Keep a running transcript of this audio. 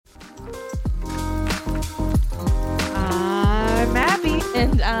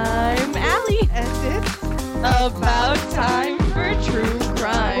And I'm Allie. And it's About time for true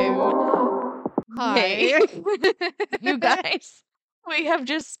crime. Hi. Hey, you guys, we have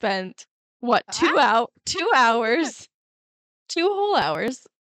just spent, what, 2 hours, 2 whole hours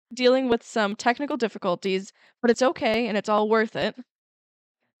dealing with some technical difficulties, but it's okay and it's all worth it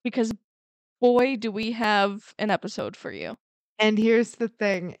because boy, do we have an episode for you. And here's the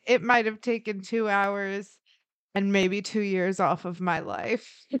thing. It might have taken 2 hours and maybe 2 years off of my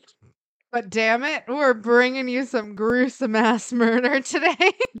life. But damn it, we're bringing you some gruesome ass murder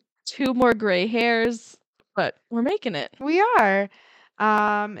today. 2 more gray hairs, but we're making it. We are.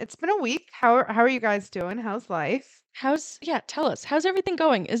 It's been a week. How are you guys doing? How's life? Tell us, how's everything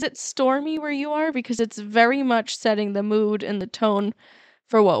going? Is it stormy where you are? Because it's very much setting the mood and the tone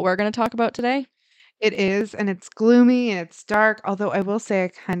for what we're going to talk about today. It is, and it's gloomy and it's dark. Although I will say I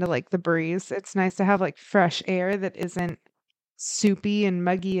kind of like the breeze. It's nice to have like fresh air that isn't soupy and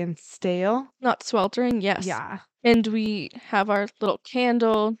muggy and stale. Not sweltering, yes. Yeah. And we have our little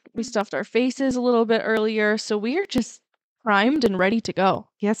candle. We stuffed our faces a little bit earlier, so we are just primed and ready to go.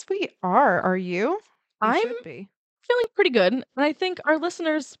 Yes, we are. Are you? You I'm should be. feeling pretty good, and I think our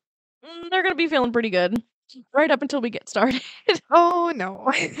listeners, they're going to be feeling pretty good right up until we get started. Oh,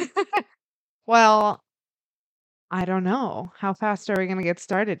 no. Well, I don't know. How fast are we going to get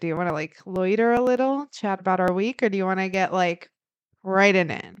started? Do you want to like loiter a little, chat about our week, or do you want to get like right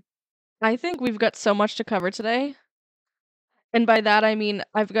in? I think we've got so much to cover today. And by that, I mean,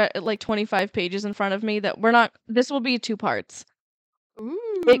 I've got like 25 pages in front of me that this will be 2 parts.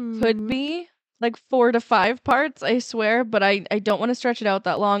 It could be like 4 to 5 parts, I swear, but I don't want to stretch it out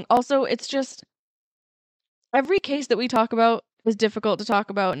that long. Also, it's just every case that we talk about is difficult to talk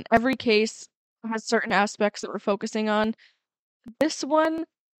about, and every case has certain aspects that we're focusing on. This one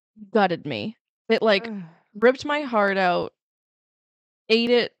gutted me. It like ripped my heart out, ate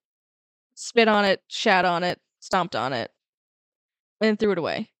it, spit on it, shat on it, stomped on it, and threw it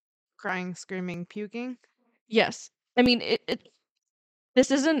away. Crying, screaming, puking. Yes. I mean, this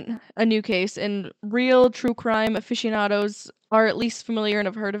isn't a new case, and real true crime aficionados are at least familiar and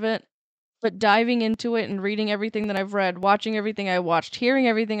have heard of it. But diving into it and reading everything that I've read, watching everything I watched, hearing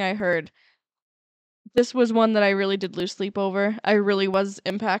everything I heard, this was one that I really did lose sleep over. I really was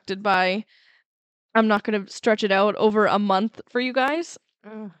impacted by. I'm not going to stretch it out over a month for you guys.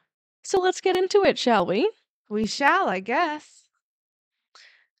 So let's get into it, shall we? We shall, I guess.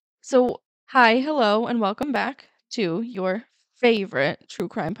 So, hi, hello, and welcome back to your favorite true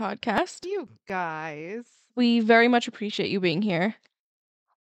crime podcast. You guys. We very much appreciate you being here.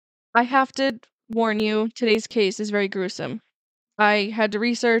 I have to warn you, today's case is very gruesome. I had to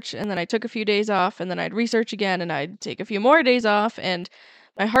research, and then I took a few days off, and then I'd research again, and I'd take a few more days off, and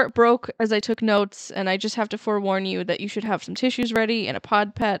my heart broke as I took notes, and I just have to forewarn you that you should have some tissues ready and a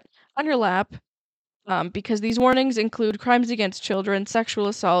pod pet on your lap, because these warnings include crimes against children, sexual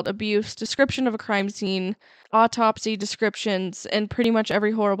assault, abuse, description of a crime scene, autopsy descriptions, and pretty much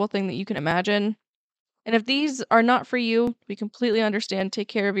every horrible thing that you can imagine. And if these are not for you, we completely understand. Take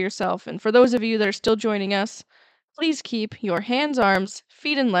care of yourself. And for those of you that are still joining us, please keep your hands, arms,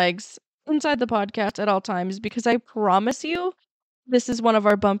 feet, and legs inside the podcast at all times, because I promise you, this is one of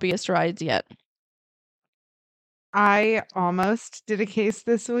our bumpiest rides yet. I almost did a case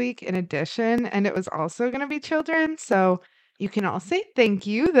this week in addition, and it was also going to be children. So you can all say thank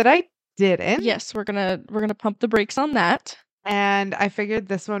you that I didn't. Yes, we're gonna pump the brakes on that. And I figured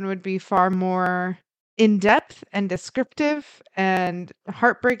this one would be far more in-depth and descriptive and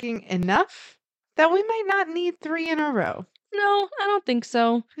heartbreaking enough that we might not need 3 in a row. No, I don't think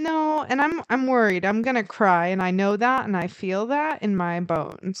so. No, and I'm worried. I'm going to cry, and I know that, and I feel that in my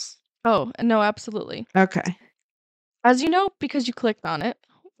bones. Oh, no, absolutely. Okay. As you know, because you clicked on it,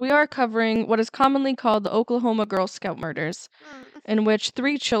 we are covering what is commonly called the Oklahoma Girl Scout murders, in which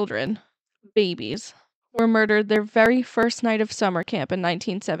 3 children, babies, were murdered their very first night of summer camp in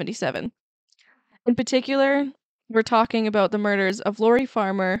 1977. In particular, we're talking about the murders of Lori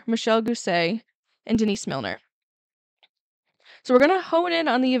Farmer, Michelle Gousset, and Denise Milner. So we're going to hone in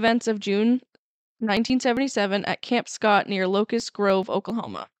on the events of June 1977 at Camp Scott near Locust Grove,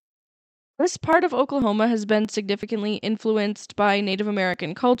 Oklahoma. This part of Oklahoma has been significantly influenced by Native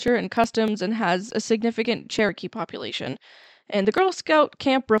American culture and customs and has a significant Cherokee population. And the Girl Scout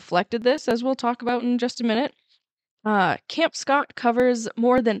camp reflected this, as we'll talk about in just a minute. Camp Scott covers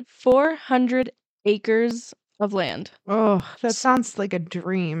more than 400 acres of land. Oh, that sounds like a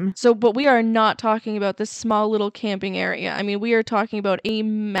dream. So, but we are not talking about this small little camping area. I mean, we are talking about a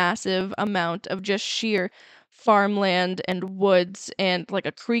massive amount of just sheer farmland and woods and like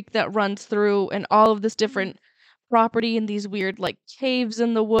a creek that runs through and all of this different property and these weird like caves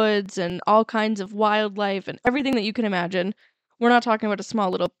in the woods and all kinds of wildlife and everything that you can imagine. We're not talking about a small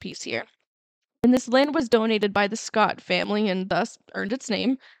little piece here. And this land was donated by the Scott family and thus earned its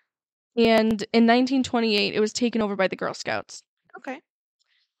name. And in 1928, it was taken over by the Girl Scouts. Okay.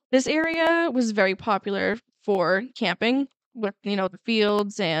 This area was very popular for camping with, the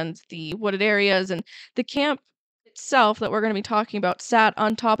fields and the wooded areas. And the camp itself that we're going to be talking about sat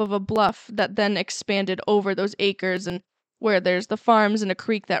on top of a bluff that then expanded over those acres and where there's the farms and a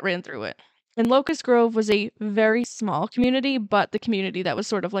creek that ran through it. And Locust Grove was a very small community, but the community that was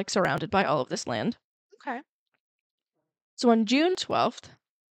sort of like surrounded by all of this land. Okay. So on June 12th,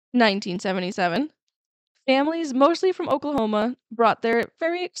 1977, families, mostly from Oklahoma, brought their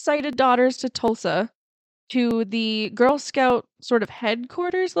very excited daughters to Tulsa to the Girl Scout sort of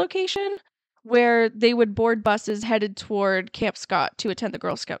headquarters location where they would board buses headed toward Camp Scott to attend the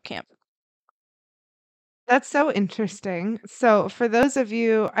Girl Scout camp. That's so interesting. So, for those of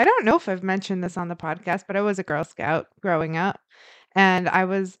you, I don't know if I've mentioned this on the podcast, but I was a Girl Scout growing up. And I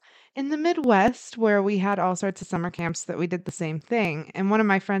was in the Midwest where we had all sorts of summer camps that we did the same thing. And one of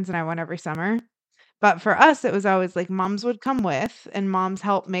my friends and I went every summer. But for us, it was always like moms would come with, and moms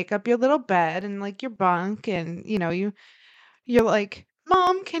help make up your little bed and like your bunk. And, you're like,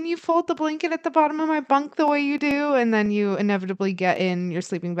 Mom, can you fold the blanket at the bottom of my bunk the way you do? And then you inevitably get in your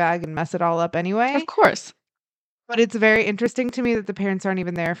sleeping bag and mess it all up anyway. Of course. But it's very interesting to me that the parents aren't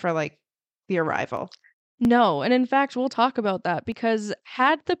even there for, like, the arrival. No, and in fact, we'll talk about that because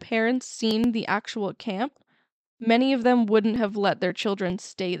had the parents seen the actual camp, many of them wouldn't have let their children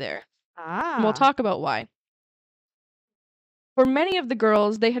stay there. And we'll Ah. talk about why. For many of the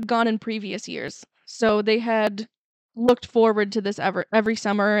girls, they had gone in previous years, so they had looked forward to this every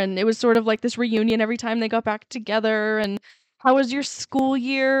summer, and it was sort of like this reunion every time they got back together, and how was your school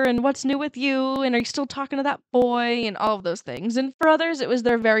year, and what's new with you, and are you still talking to that boy, and all of those things. And for others, it was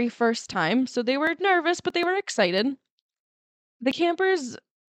their very first time, so they were nervous, but they were excited. The campers'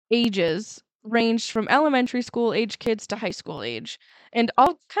 ages ranged from elementary school age kids to high school age, and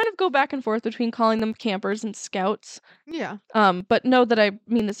I'll kind of go back and forth between calling them campers and scouts. Yeah. But know that I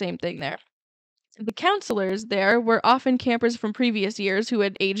mean the same thing there. The counselors there were often campers from previous years who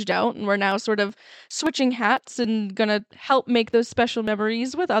had aged out and were now sort of switching hats and gonna help make those special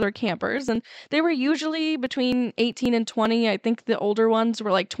memories with other campers. And they were usually between 18 and 20. I think the older ones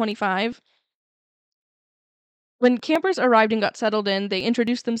were like 25. When campers arrived and got settled in, they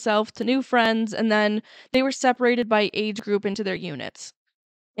introduced themselves to new friends, and then they were separated by age group into their units.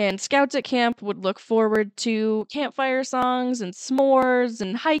 And scouts at camp would look forward to campfire songs and s'mores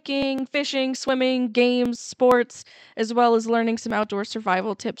and hiking, fishing, swimming, games, sports, as well as learning some outdoor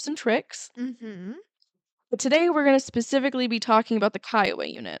survival tips and tricks. Mm-hmm. But today we're going to specifically be talking about the Kiowa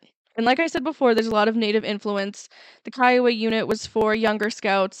unit. And like I said before, there's a lot of native influence. The Kiowa unit was for younger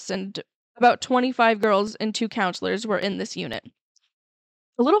scouts, and about 25 girls and 2 counselors were in this unit.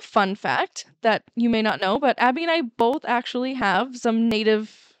 A little fun fact that you may not know, but Abby and I both actually have some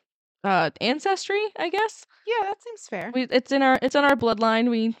native ancestry, I guess. Yeah, that seems fair. It's in our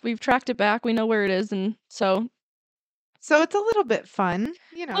bloodline. We've tracked it back. We know where it is, and so So it's a little bit fun,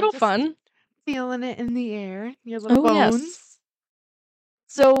 a little just fun. feeling it in the air, your little bones. Yes.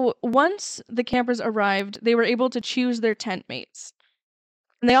 So once the campers arrived, they were able to choose their tent mates.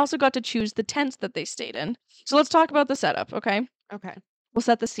 And they also got to choose the tents that they stayed in. So let's talk about the setup, okay? Okay. We'll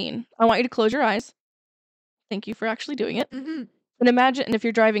set the scene. I want you to close your eyes. Thank you for actually doing it. Mm-hmm. And imagine, and if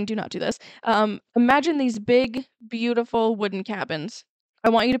you're driving, do not do this. Imagine these big, beautiful wooden cabins. I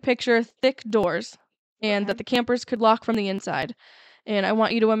want you to picture thick doors and that the campers could lock from the inside. And I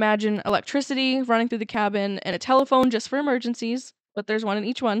want you to imagine electricity running through the cabin and a telephone just for emergencies, but there's one in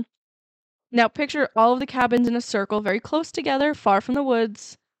each one. Now picture all of the cabins in a circle, very close together, far from the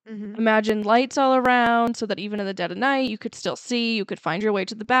woods. Mm-hmm. Imagine lights all around so that even in the dead of night, you could still see, you could find your way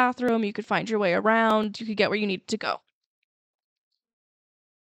to the bathroom, you could find your way around, you could get where you needed to go.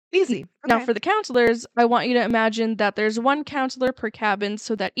 Easy. Now, Okay. for the counselors, I want you to imagine that there's one counselor per cabin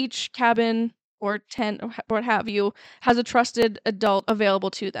so that each cabin or tent or what have you has a trusted adult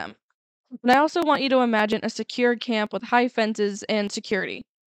available to them. And I also want you to imagine a secure camp with high fences and security.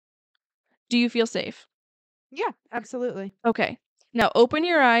 Do you feel safe? Yeah, absolutely. Okay. Now open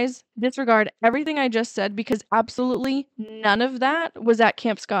your eyes, disregard everything I just said because absolutely none of that was at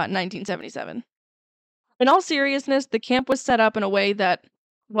Camp Scott in 1977. In all seriousness, the camp was set up in a way that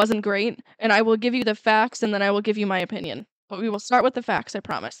wasn't great, and I will give you the facts and then I will give you my opinion. But we will start with the facts, I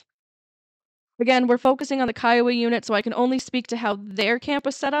promise. Again, we're focusing on the Kiowa unit, so I can only speak to how their camp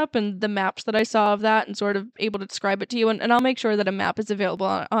was set up and the maps that I saw of that and sort of able to describe it to you. And I'll make sure that a map is available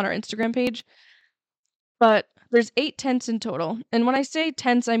on our Instagram page. But There's 8 tents in total. And when I say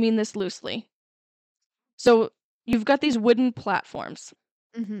tents, I mean this loosely. So you've got these wooden platforms,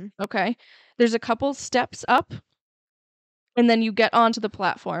 Mm-hmm. okay? There's a couple steps up, and then you get onto the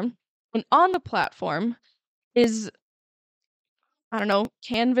platform. And on the platform is, I don't know,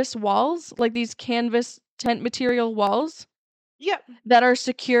 canvas walls, like these canvas tent material walls Yep. that are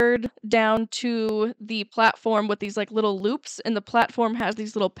secured down to the platform with these like little loops, and the platform has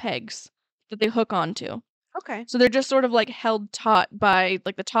these little pegs that they hook onto. Okay. So they're just sort of like held taut by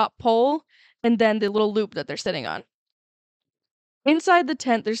like the top pole and then the little loop that they're sitting on. Inside the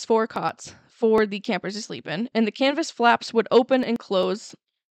tent, there's 4 cots for the campers to sleep in, and the canvas flaps would open and close,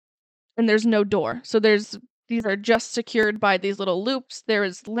 and there's no door. So these are just secured by these little loops. There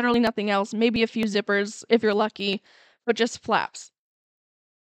is literally nothing else, maybe a few zippers if you're lucky, but just flaps.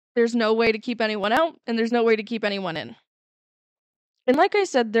 There's no way to keep anyone out, and there's no way to keep anyone in. And like I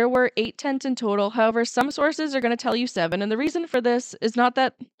said, there were 8 tents in total. However, some sources are going to tell you 7. And the reason for this is not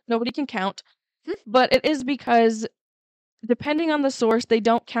that nobody can count, but it is because depending on the source, they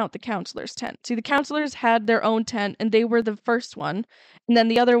don't count the counselors' tent. See, the counselors had their own tent, and they were the first one. And then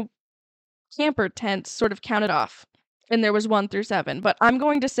the other camper tents sort of counted off. And there was 1 through 7. But I'm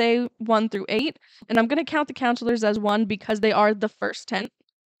going to say 1 through 8. And I'm going to count the counselors as 1 because they are the first tent.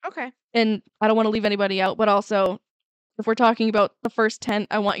 Okay. And I don't want to leave anybody out, but also, if we're talking about the first tent,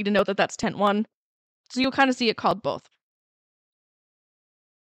 I want you to know that that's tent 1. So you'll kind of see it called both.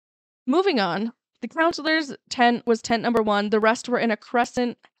 Moving on, the counselor's tent was tent number 1. The rest were in a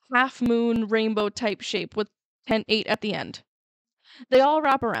crescent, half-moon, rainbow type shape with tent 8 at the end. They all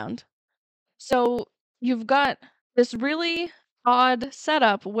wrap around. So you've got this really odd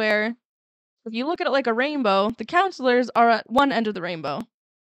setup where if you look at it like a rainbow, the counselors are at one end of the rainbow.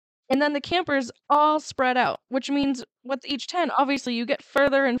 And then the campers all spread out, which means with each tent, obviously you get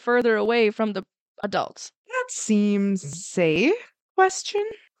further and further away from the adults. That seems safe? Question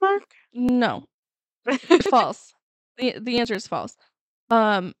mark. No. False. The answer is false.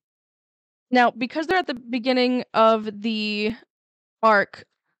 Now, because they're at the beginning of the arc,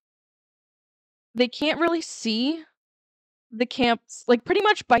 they can't really see the camps. Like, pretty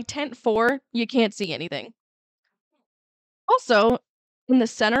much by tent 4, you can't see anything. Also, in the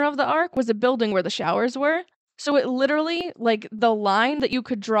center of the arc was a building where the showers were. So it literally, like, the line that you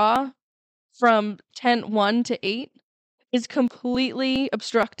could draw from tent 1 to 8 is completely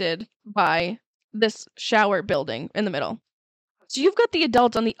obstructed by this shower building in the middle. So you've got the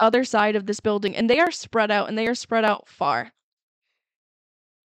adults on the other side of this building, and they are spread out, and they are spread out far.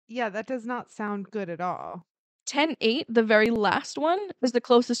 Yeah, that does not sound good at all. Tent 8, the very last one, is the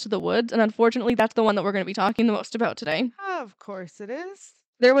closest to the woods, and unfortunately, that's the one that we're going to be talking the most about today. Of course it is.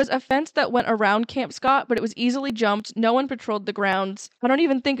 There was a fence that went around Camp Scott, but it was easily jumped. No one patrolled the grounds. I don't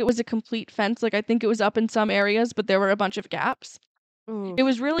even think it was a complete fence. Like, I think it was up in some areas, but there were a bunch of gaps. Oof. It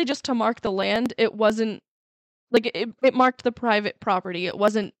was really just to mark the land. It wasn't, like, it marked the private property. It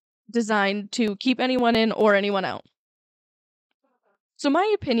wasn't designed to keep anyone in or anyone out. So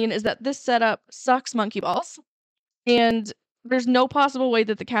my opinion is that this setup sucks monkey balls, and there's no possible way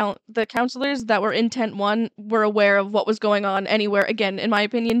that the counselors that were in tent 1 were aware of what was going on anywhere, again, in my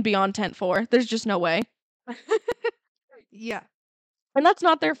opinion, beyond tent 4. There's just no way. Yeah. And that's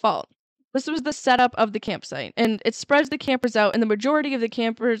not their fault. This was the setup of the campsite, and it spreads the campers out, and the majority of the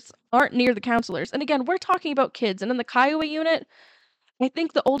campers aren't near the counselors. And again, we're talking about kids, and in the Kiowa unit, I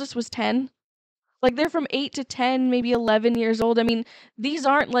think the oldest was 10. Like, they're from 8 to 10, maybe 11 years old. I mean, these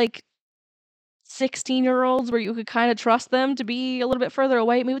aren't like 16-year-olds where you could kind of trust them to be a little bit further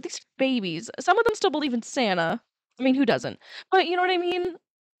away. I mean, with these babies, some of them still believe in Santa. I mean, who doesn't? But you know what I mean?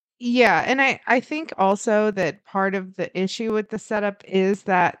 Yeah, and I think also that part of the issue with the setup is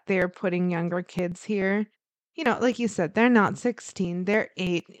that they're putting younger kids here. You know, like you said, they're not 16, they're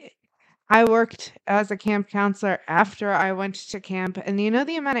 8. I worked as a camp counselor after I went to camp, and you know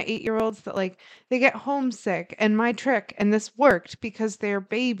the amount of 8-year-olds that like they get homesick, and my trick, and this worked because they're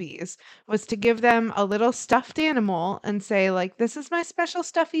babies, was to give them a little stuffed animal and say like, "This is my special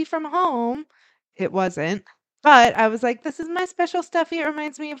stuffy from home." It wasn't. But I was like, "This is my special stuffy. It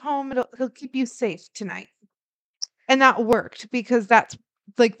reminds me of home. It'll keep you safe tonight." And that worked because that's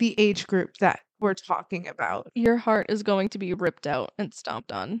like the age group that we're talking about. Your heart is going to be ripped out and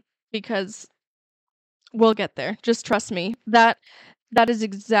stomped on because we'll get there. Just trust me. That is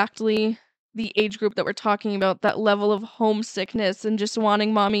exactly the age group that we're talking about, that level of homesickness and just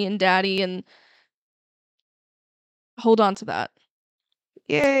wanting mommy and daddy, and hold on to that.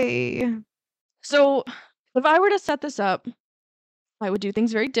 Yay. So, if I were to set this up, I would do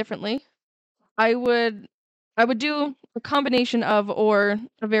things very differently. I would do a combination of or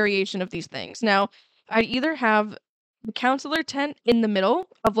a variation of these things. Now, I'd either have the counselor tent in the middle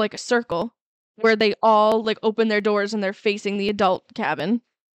of like a circle where they all like open their doors and they're facing the adult cabin.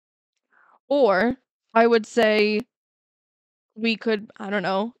 Or I would say we could, I don't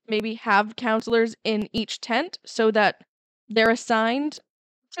know, maybe have counselors in each tent so that they're assigned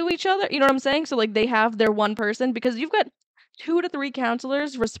to each other. You know what I'm saying? So like they have their one person, because you've got 2 to 3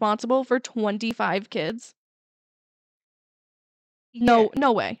 counselors responsible for 25 kids. Yeah.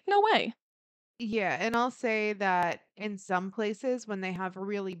 No way. No way. Yeah, and I'll say that in some places when they have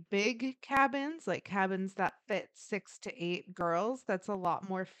really big cabins, like cabins that fit 6 to 8 girls, that's a lot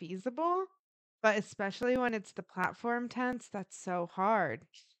more feasible. But especially when it's the platform tents, that's so hard.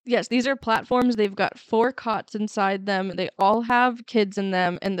 Yes, these are platforms. They've got 4 cots inside them. They all have kids in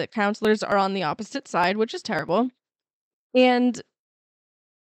them, and the counselors are on the opposite side, which is terrible. And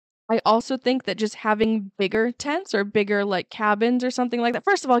I also think that just having bigger tents or bigger like cabins or something like that.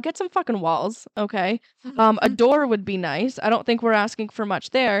 First of all, get some fucking walls, okay? A door would be nice. I don't think we're asking for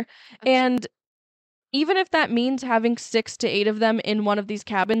much there. And even if that means having 6 to 8 of them in one of these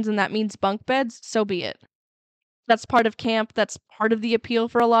cabins and that means bunk beds, so be it. That's part of camp. That's part of the appeal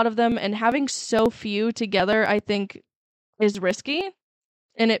for a lot of them. And having so few together, I think, is risky.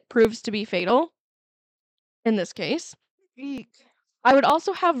 And it proves to be fatal in this case. Eek. I would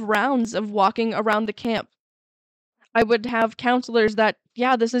also have rounds of walking around the camp. I would have counselors that,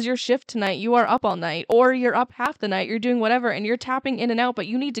 yeah, this is your shift tonight. You are up all night, or you're up half the night. You're doing whatever, and you're tapping in and out, but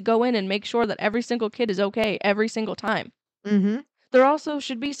you need to go in and make sure that every single kid is okay every single time. Mm-hmm. There also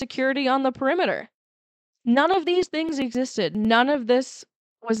should be security on the perimeter. None of these things existed. None of this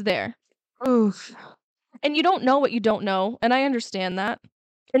was there. Oof. And you don't know what you don't know, and I understand that.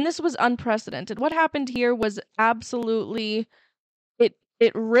 And this was unprecedented. What happened here was absolutely,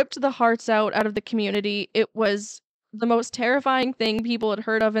 it ripped the hearts out of the community. It was the most terrifying thing people had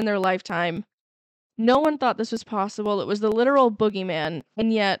heard of in their lifetime. No one thought this was possible. It was the literal boogeyman,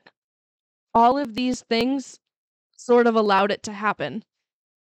 and yet all of these things sort of allowed it to happen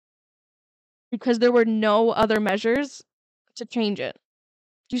because there were no other measures to change it.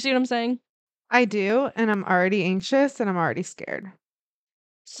 Do you see what I'm saying? I do, and I'm already anxious and I'm already scared.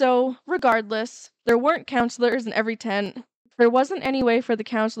 So, regardless, there weren't counselors in every tent. There wasn't any way for the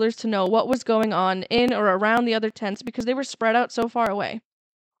counselors to know what was going on in or around the other tents because they were spread out so far away.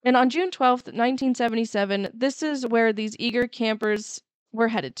 And on June 12th, 1977, this is where these eager campers were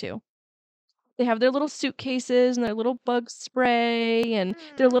headed to. They have their little suitcases and their little bug spray and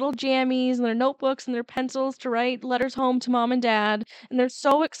their little jammies and their notebooks and their pencils to write letters home to mom and dad. And they're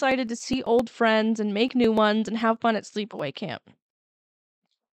so excited to see old friends and make new ones and have fun at sleepaway camp.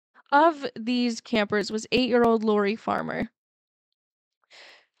 Of these campers was 8-year-old Lori Farmer.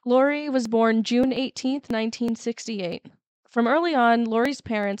 Lori was born June 18th, 1968. From early on, Lori's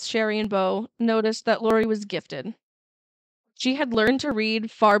parents, Sherry and Bo, noticed that Lori was gifted. She had learned to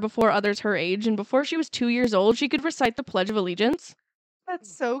read far before others her age, and before she was 2 years old, she could recite the Pledge of Allegiance.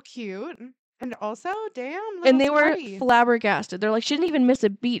 That's so cute. And also, damn, And they smarty. were flabbergasted. They're like, she didn't even miss a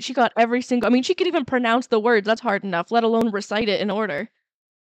beat. She got every single... I mean, she could even pronounce the words. That's hard enough, let alone recite it in order.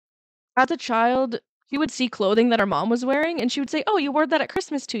 As a child, she would see clothing that her mom was wearing, and she would say, oh, you wore that at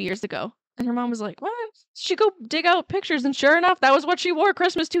Christmas 2 years ago. And her mom was like, what? She'd go dig out pictures, and sure enough, that was what she wore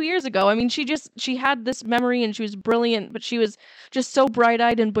Christmas 2 years ago. I mean, she had this memory, and she was brilliant, but she was just so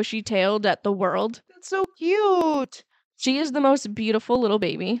bright-eyed and bushy-tailed at the world. That's so cute. She is the most beautiful little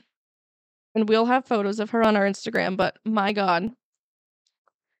baby. And we'll have photos of her on our Instagram, but my God.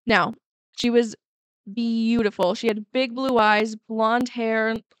 Now, she was beautiful. She had big blue eyes, blonde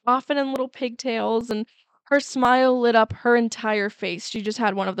hair, often in little pigtails, and her smile lit up her entire face. She just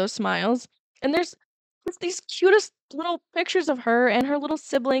had one of those smiles. And there's these cutest little pictures of her and her little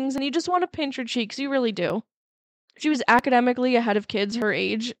siblings, and you just want to pinch her cheeks. You really do. She was academically ahead of kids her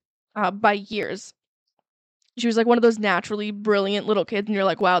age by years. She was like one of those naturally brilliant little kids, and you're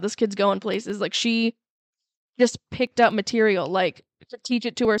like, wow, this kid's going places. Like, she just picked up material, like, to teach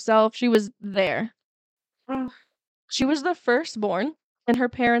it to herself. She was there. She was the firstborn, and her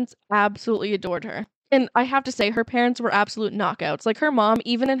parents absolutely adored her. And I have to say, her parents were absolute knockouts. Like, her mom,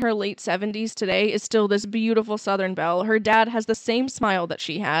 even in her late 70s today, is still this beautiful Southern belle. Her dad has the same smile that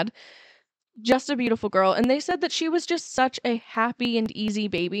she had. Just a beautiful girl. And they said that she was just such a happy and easy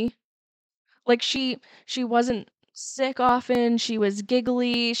baby. Like, she wasn't sick often. She was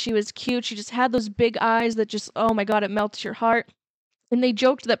giggly. She was cute. She just had those big eyes that just, oh my God, it melts your heart. And they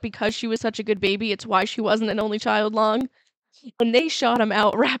joked that because she was such a good baby, it's why she wasn't an only child long. And they shot him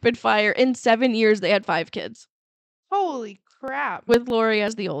out rapid fire. In 7 years, they had 5 kids. Holy crap. With Lori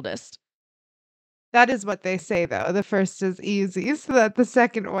as the oldest. That is what they say, though. The first is easy, so that the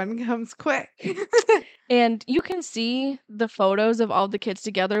second one comes quick. And you can see the photos of all the kids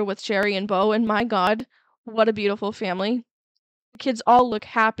together with Sherry and Bo, and my God, what a beautiful family. The kids all look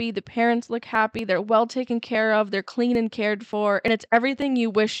happy, the parents look happy, they're well taken care of, they're clean and cared for, and it's everything you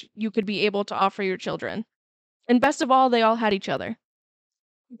wish you could be able to offer your children. And best of all, they all had each other.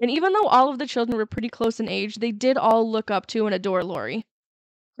 And even though all of the children were pretty close in age, they did all look up to and adore Lori.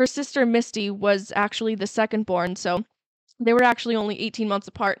 Her sister Misty was actually the second born, so they were actually only 18 months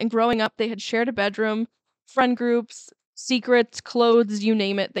apart, and growing up, they had shared a bedroom, friend groups, secrets, clothes, you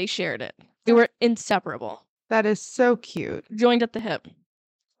name it, they shared it. They were inseparable, That is so cute. joined at the hip.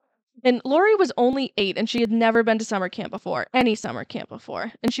 And Lori was only 8, and she had never been to summer camp before, any summer camp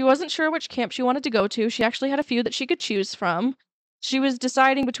before. And she wasn't sure which camp she wanted to go to. She actually had a few that she could choose from. She was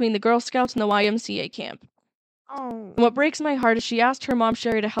deciding between the Girl Scouts and the YMCA camp. Oh. And what breaks my heart is she asked her mom,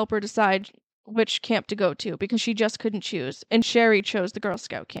 Sherry, to help her decide which camp to go to because she just couldn't choose. And Sherry chose the Girl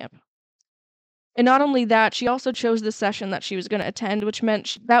Scout camp. And not only that, she also chose the session that she was going to attend, which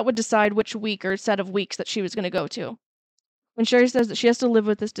meant that would decide which week or set of weeks that she was going to go to. And Sherry says that she has to live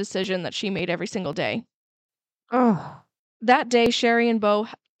with this decision that she made every single day. Oh. That day, Sherry and Bo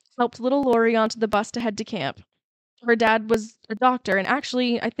helped little Lori onto the bus to head to camp. Her dad was a doctor, and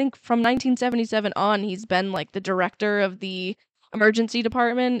actually, I think from 1977 on, he's been like the director of the emergency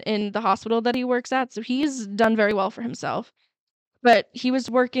department in the hospital that he works at, so he's done very well for himself. But he was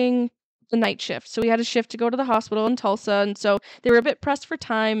working the night shift, so he had a shift to go to the hospital in Tulsa, and so they were a bit pressed for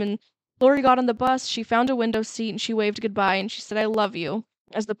time, and Lori got on the bus, she found a window seat, and she waved goodbye, and she said, "I love you,"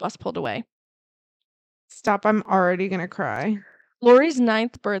 as the bus pulled away. Stop, I'm already gonna cry. Lori's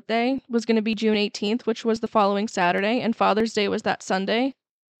 9th birthday was going to be June 18th, which was the following Saturday, and Father's Day was that Sunday.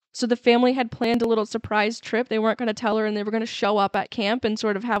 So the family had planned a little surprise trip. They weren't going to tell her, and they were going to show up at camp and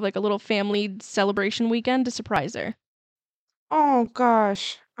sort of have like a little family celebration weekend to surprise her. Oh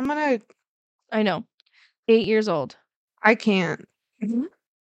gosh. I know. 8 years old. I can't.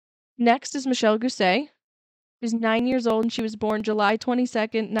 Next is Michelle Gousset. She's 9 years old, and she was born July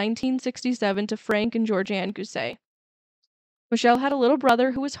 22nd, 1967 to Frank and Georgianne Gousset. Michelle had a little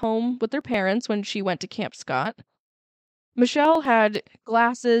brother who was home with their parents when she went to Camp Scott. Michelle had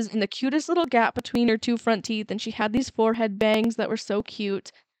glasses and the cutest little gap between her two front teeth, and she had these forehead bangs that were so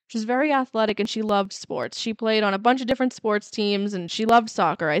cute. She was very athletic and she loved sports. She played on a bunch of different sports teams and she loved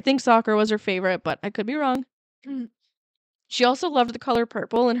soccer. I think soccer was her favorite, but I could be wrong. She also loved the color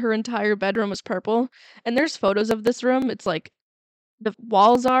purple, and her entire bedroom was purple. And there's photos of this room. It's like the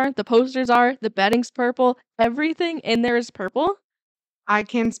walls are, the posters are, the bedding's purple. Everything in there is purple. I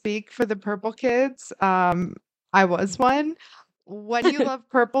can speak for the purple kids. I was one. When you love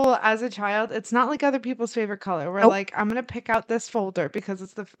purple as a child, it's not like other people's favorite color. We're Nope. like, I'm gonna pick out this folder because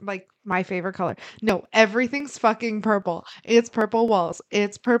it's like my favorite color. No, everything's fucking purple. It's purple walls.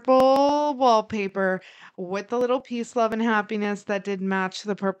 It's purple wallpaper with the little peace, love, and happiness that did match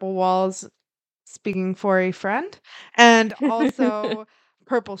the purple walls. Speaking for a friend, and also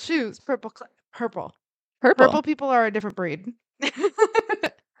purple shoes. Purple. Purple people are a different breed.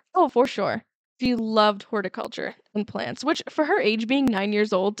 Oh, for sure. She loved horticulture and plants, which for her age, being 9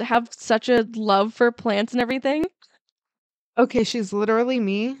 years old, to have such a love for plants and everything. Okay, she's literally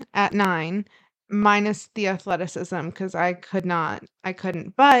me at 9, minus the athleticism, because I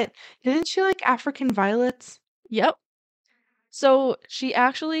couldn't. But didn't she like African violets? Yep. So she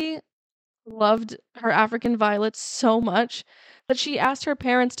actually loved her African violets so much that she asked her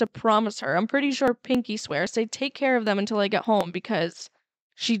parents to promise her. I'm pretty sure pinky swear, say take care of them until I get home, because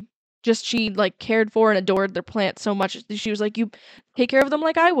she like cared for and adored their plants so much. She was like, "You take care of them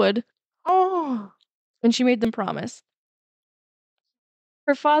like I would." Oh, And she made them promise.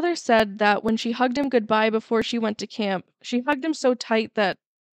 Her father said that when she hugged him goodbye before she went to camp, she hugged him so tight that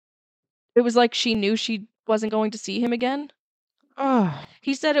it was like she knew she wasn't going to see him again. oh,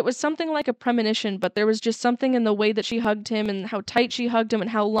 He said it was something like a premonition, but there was just something in the way that she hugged him and how tight she hugged him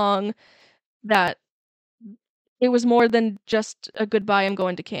and how long that it was more than just a goodbye, I'm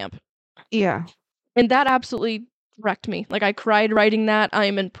going to camp. yeah. And that absolutely wrecked me. Like, I cried writing that. I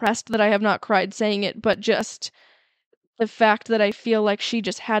am impressed that I have not cried saying it, but just the fact that I feel like she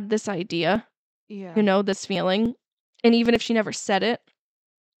just had this idea, Yeah. this feeling. And even if she never said it,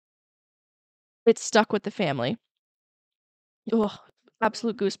 it stuck with the family. Ugh,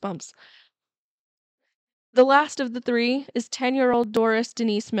 absolute goosebumps. The last of the three is 10-year-old Doris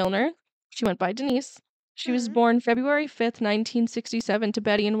Denise Milner. She went by Denise. She was born February 5th, 1967 to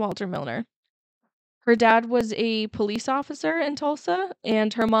Betty and Walter Milner. Her dad was a police officer in Tulsa,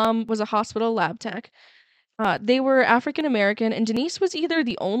 and her mom was a hospital lab tech. They were African American, and Denise was either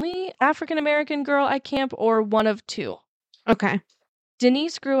the only African American girl at camp or one of two. Okay.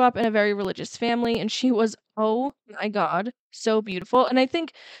 Denise grew up in a very religious family, and she was, oh my God, so beautiful. And I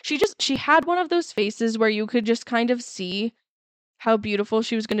think she had one of those faces where you could just kind of see how beautiful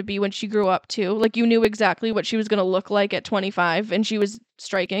she was going to be when she grew up too. Like you knew exactly what she was going to look like at 25, and she was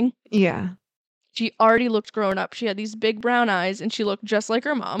striking. Yeah. She already looked grown up. She had these big brown eyes, and she looked just like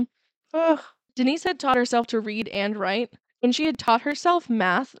her mom. Ugh. Denise had taught herself to read and write, and she had taught herself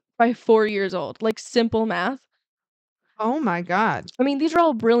math by 4 years old, like simple math. Oh my God. I mean, these are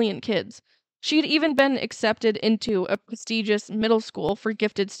all brilliant kids. She'd even been accepted into a prestigious middle school for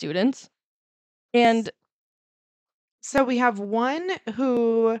gifted students. And So we have one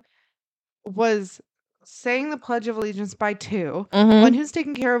who was saying the Pledge of Allegiance by 2, one who's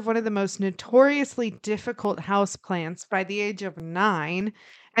taking care of one of the most notoriously difficult house plants by the age of 9,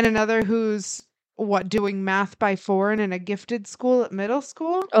 and another who's doing math by 4 and in a gifted school at middle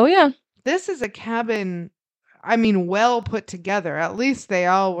school. oh yeah, This is a cabin, I mean, well put together. At least they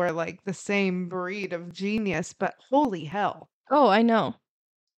all were like the same breed of genius, but holy hell. oh, I know.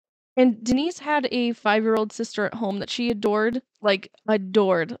 And Denise had a 5-year-old sister at home that she adored, like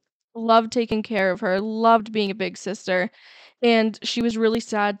adored, loved taking care of her, loved being a big sister. And she was really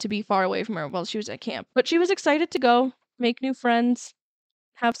sad to be far away from her while she was at camp. But she was excited to go, make new friends,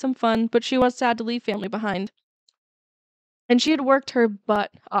 have some fun, but she was sad to leave family behind. And she had worked her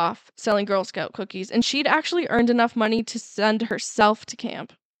butt off selling Girl Scout cookies, and she'd actually earned enough money to send herself to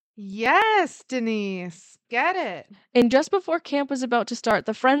camp. Yes, Denise. Get it. And just before camp was about to start,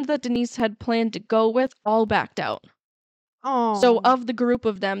 the friends that Denise had planned to go with all backed out. Oh. So of the group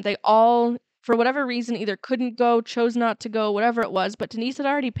of them, they all, for whatever reason, either couldn't go, chose not to go, whatever it was, but Denise had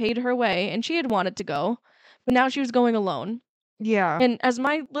already paid her way, and she had wanted to go, but now she was going alone. Yeah. And as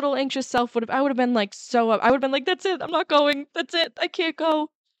my little anxious self I would have been like I would have been like, that's it, I'm not going, that's it, I can't go.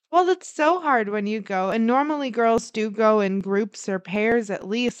 Well, it's so hard when you go, and normally girls do go in groups or pairs at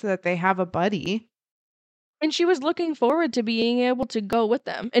least so that they have a buddy. And she was looking forward to being able to go with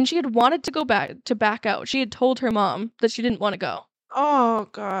them. And she had wanted to back out. She had told her mom that she didn't want to go. Oh,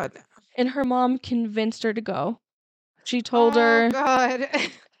 God. And her mom convinced her to go. She told her God.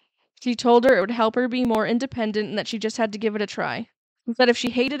 she told her it would help her be more independent and that she just had to give it a try. She said if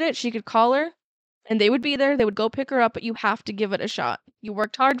she hated it, she could call her and they would be there. They would go pick her up, but you have to give it a shot. You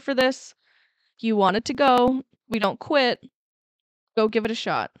worked hard for this. You wanted to go. We don't quit. Go give it a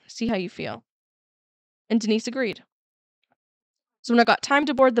shot. See how you feel. And Denise agreed. So when it got time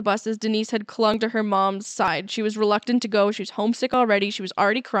to board the buses, Denise had clung to her mom's side. She was reluctant to go. She was homesick already. She was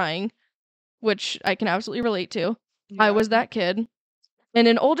already crying, which I can absolutely relate to. Yeah. I was that kid. And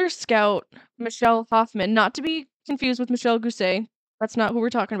an older scout, Michelle Hoffman, not to be confused with Michelle Gousset, that's not who we're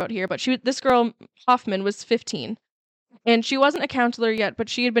talking about here, but this girl, Hoffman, was 15. And she wasn't a counselor yet, but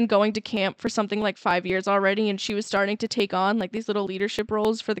she had been going to camp for something like 5 years already, and she was starting to take on like these little leadership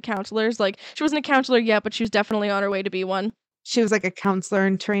roles for the counselors. Like, she wasn't a counselor yet, but she was definitely on her way to be one. She was like a counselor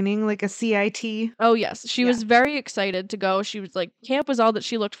in training, like a CIT. Oh, yes. She was very excited to go. She was like, camp was all that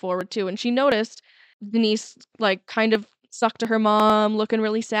she looked forward to. And she noticed Denise, like, kind of stuck to her mom, looking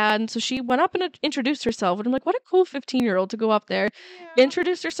really sad. And so she went up and introduced herself. And I'm like, what a cool 15-year-old to go up there,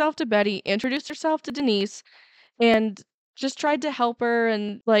 introduced herself to Betty, introduced herself to Denise, and just tried to help her.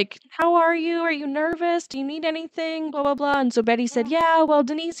 And like, how are you? Are you nervous? Do you need anything? Blah, blah, blah. And so Betty said, yeah, well,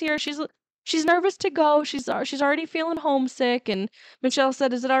 Denise here, she's nervous to go. She's already feeling homesick. And Michelle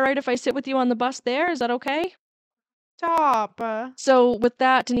said, is it all right if I sit with you on the bus there? Is that okay? Stop. So with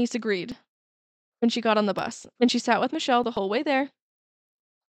that, Denise agreed. And she got on the bus. And she sat with Michelle the whole way there.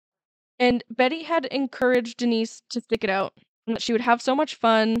 And Betty had encouraged Denise to stick it out. And that she would have so much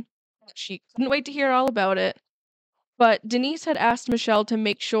fun. She couldn't wait to hear all about it. But Denise had asked Michelle to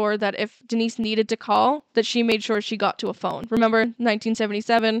make sure that if Denise needed to call, that she made sure she got to a phone. Remember,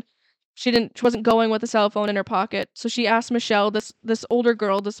 1977? She wasn't going with a cell phone in her pocket. So she asked Michelle, this older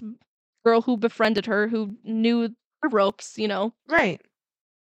girl, this girl who befriended her, who knew the ropes, you know. Right.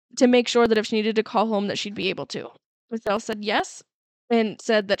 To make sure that if she needed to call home that she'd be able to. Michelle said yes, and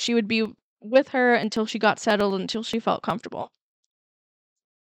said that she would be with her until she got settled, until she felt comfortable.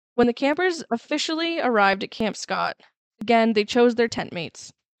 When the campers officially arrived at Camp Scott, again, they chose their tent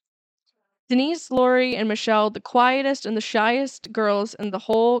mates. Denise, Lori, and Michelle, the quietest and the shyest girls in the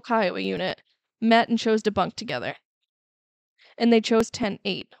whole Kiowa unit, met and chose to bunk together. And they chose tent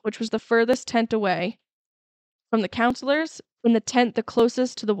 8, which was the furthest tent away from the counselors, in the tent the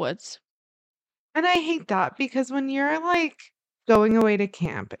closest to the woods. And I hate that because when you're like going away to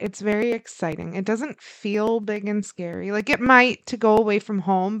camp. It's very exciting. It doesn't feel big and scary. Like it might to go away from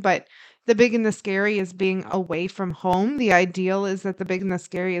home, but the big and the scary is being away from home. The ideal is that the big and the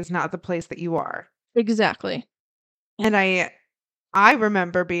scary is not the place that you are. Exactly. And I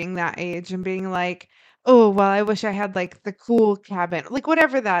remember being that age and being like, "Oh, well, I wish I had, like, the cool cabin," like,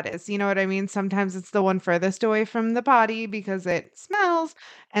 whatever that is, you know what I mean? Sometimes it's the one furthest away from the body because it smells,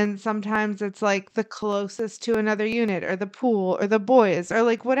 and sometimes it's, like, the closest to another unit or the pool or the boys or,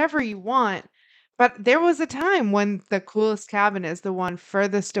 like, whatever you want. But there was a time when the coolest cabin is the one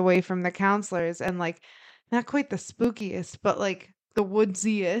furthest away from the counselors and, like, not quite the spookiest, but, like, the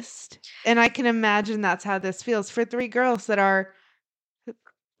woodsiest, and I can imagine that's how this feels for 3 girls that are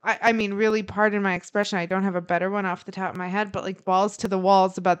I mean, really, pardon my expression, I don't have a better one off the top of my head, but, like, balls to the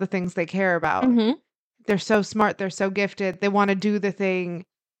walls about the things they care about. Mhm. They're so smart, they're so gifted, they wanna do the thing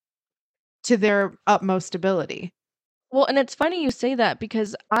to their utmost ability. Well, and it's funny you say that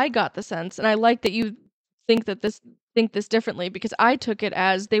because I got the sense, and I like that you think that this think this differently because I took it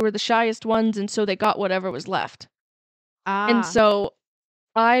as they were the shyest ones, and so they got whatever was left. And Ah, so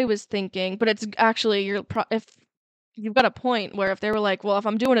I was thinking, but it's actually if you've got a point where if they were like, well, if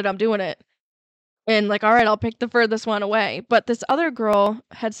I'm doing it, I'm doing it. And like, all right, I'll pick the furthest one away. But this other girl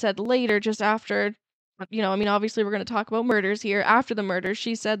had said later, just after, I mean, obviously we're going to talk about murders here. After the murder,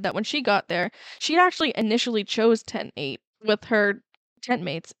 she said that when she got there, she actually initially chose tent 8 with her tent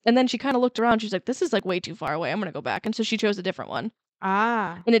mates. And then she kind of looked around. She's like, this is like way too far away. I'm going to go back. And so she chose a different one.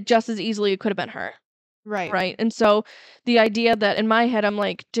 ah, And it just as easily could have been her. right. Right. And so the idea that in my head, I'm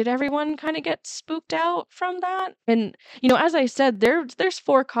like, did everyone kind of get spooked out from that? And, as I said, there's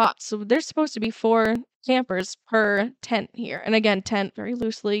 4 cots. So there's supposed to be 4 campers per tent here. And again, tent, very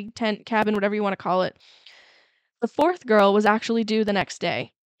loosely, tent, cabin, whatever you want to call it. The 4th girl was actually due the next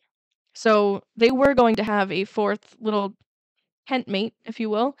day. So they were going to have a 4th little tent mate, if you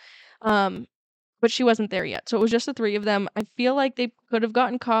will. But she wasn't there yet. So it was just the 3 of them. I feel like they could have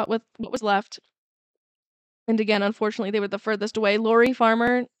gotten caught with what was left. And again, unfortunately, they were the furthest away. Lori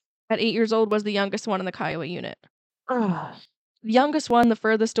Farmer, at 8 years old, was the youngest one in the Kiowa unit. Ugh. The youngest one, the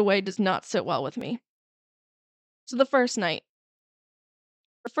furthest away, does not sit well with me. So the first night,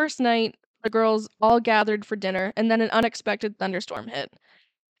 the girls all gathered for dinner, and then an unexpected thunderstorm hit.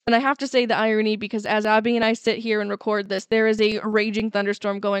 And I have to say the irony because as Abby and I sit here and record this, there is a raging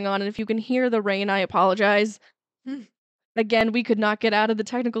thunderstorm going on, and if you can hear the rain, I apologize. Hmm. Again, we could not get out of the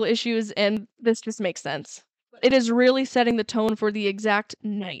technical issues, and this just makes sense. It is really setting the tone for the exact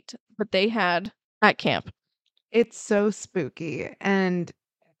night that they had at camp. It's so spooky, and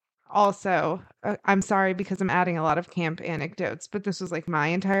also, I'm sorry because I'm adding a lot of camp anecdotes, but this was, like, my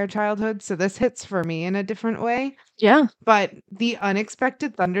entire childhood, so this hits for me in a different way. Yeah. But the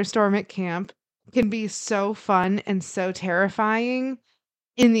unexpected thunderstorm at camp can be so fun and so terrifying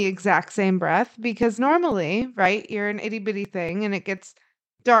in the exact same breath because normally, right, you're an itty bitty thing and it gets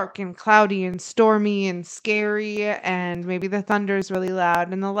dark and cloudy and stormy and scary, and maybe the thunder's really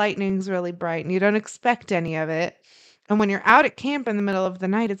loud and the lightning's really bright and you don't expect any of it. And when you're out at camp in the middle of the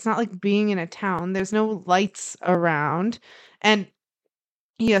night, it's not like being in a town. There's no lights around. And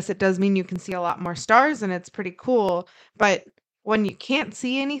yes, it does mean you can see a lot more stars and it's pretty cool, but when you can't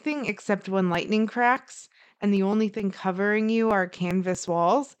see anything except when lightning cracks and the only thing covering you are canvas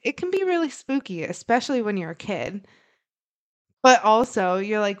walls, it can be really spooky, especially when you're a kid. But also,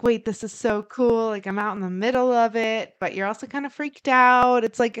 you're like, "Wait, this is so cool, like, I'm out in the middle of it," but you're also kinda freaked out.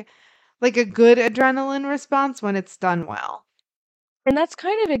 It's like a good adrenaline response when it's done well. And that's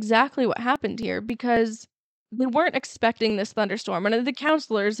kind of exactly what happened here because they weren't expecting this thunderstorm and the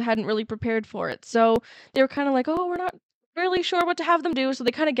counselors hadn't really prepared for it. So they were kind of like, "Oh, we're not really sure what to have them do." So they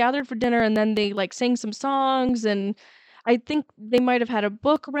kind of gathered for dinner and then they like sang some songs and I think they might have had a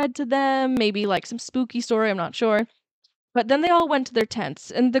book read to them, maybe like some spooky story, I'm not sure. But then they all went to their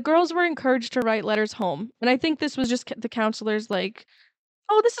tents, and the girls were encouraged to write letters home. And I think this was just the counselors like,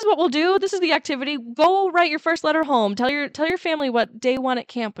 "Oh, this is what we'll do. This is the activity. Go write your first letter home. Tell your family what day 1 at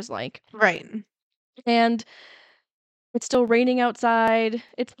camp was like." Right. And it's still raining outside.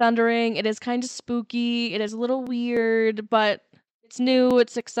 It's thundering. It is kind of spooky. It is a little weird, but it's new,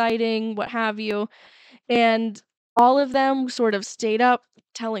 it's exciting, what have you. And all of them sort of stayed up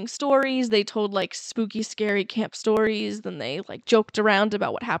telling stories. They told like spooky, scary camp stories. Then they like joked around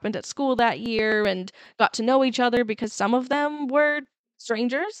about what happened at school that year and got to know each other because some of them were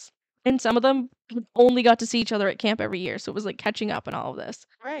strangers and some of them only got to see each other at camp every year. So it was like catching up and all of this.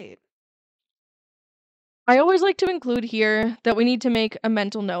 Right. I always like to include here that we need to make a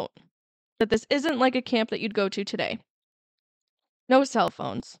mental note that this isn't like a camp that you'd go to today. No cell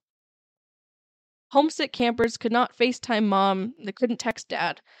phones. Homesick campers could not FaceTime mom, they couldn't text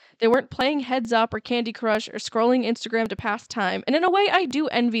dad. They weren't playing Heads Up or Candy Crush or scrolling Instagram to pass time. And in a way, I do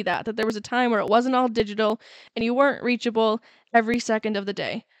envy that there was a time where it wasn't all digital and you weren't reachable every second of the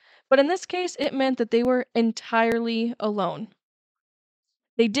day. But in this case, it meant that they were entirely alone.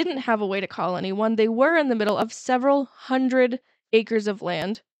 They didn't have a way to call anyone. They were in the middle of several hundred acres of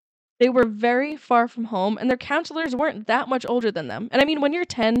land. They were very far from home, and their counselors weren't that much older than them. And I mean, when you're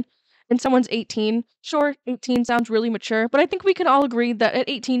 10 and someone's 18, sure, 18 sounds really mature, but I think we can all agree that at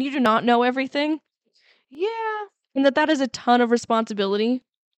 18, you do not know everything, Yeah. and that is a ton of responsibility.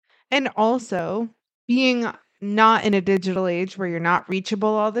 And also, being not in a digital age where you're not reachable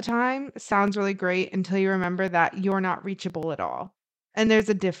all the time sounds really great until you remember that you're not reachable at all. And there's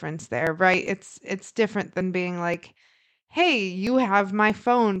a difference there, right? It's different than being like, "Hey, you have my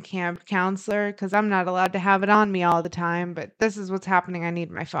phone, camp counselor, because I'm not allowed to have it on me all the time, but this is what's happening. I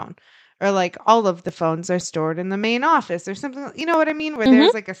need my phone." Or like all of the phones are stored in the main office or something. You know what I mean? Where Mm-hmm.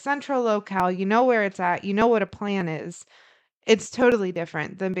 there's like a central locale, you know where it's at, you know what a plan is. It's totally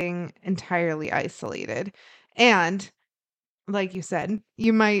different than being entirely isolated. And like you said,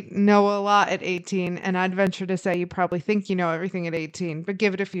 you might know a lot at 18, and I'd venture to say you probably think you know everything at 18, but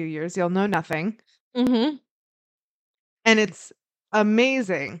give it a few years, you'll know nothing. Mm-hmm. And it's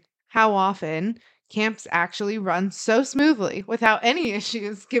amazing how often camps actually run so smoothly without any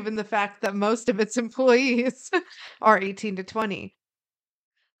issues, given the fact that most of its employees are 18 to 20.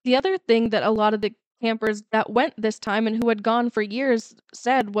 The other thing that a lot of the campers that went this time and who had gone for years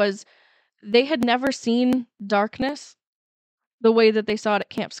said was they had never seen darkness the way that they saw it at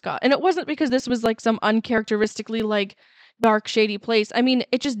Camp Scott. And it wasn't because this was like some uncharacteristically like dark, shady place. I mean,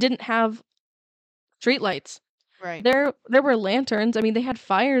 it just didn't have streetlights. Right. There were lanterns. I mean, they had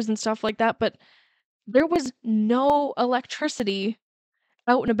fires and stuff like that, but there was no electricity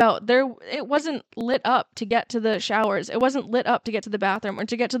out and about. It wasn't lit up to get to the showers. It wasn't lit up to get to the bathroom or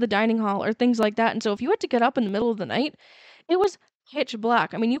to get to the dining hall or things like that. And so if you had to get up in the middle of the night, it was pitch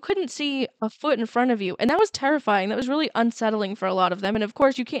black. I mean, you couldn't see a foot in front of you, and that was terrifying. That was really unsettling for a lot of them. And of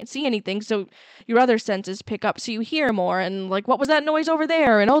course, you can't see anything, so your other senses pick up, so you hear more and like, what was that noise over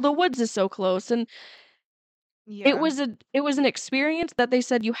there? And oh, the woods is so close. And Yeah. it was an experience that they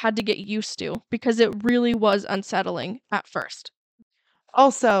said you had to get used to because it really was unsettling at first.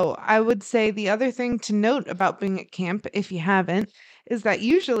 Also, I would say the other thing to note about being at camp, if you haven't, is that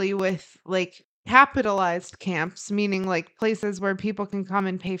usually with like capitalized camps, meaning like places where people can come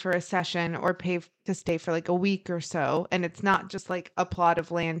and pay for a session or to stay for like a week or so, and it's not just like a plot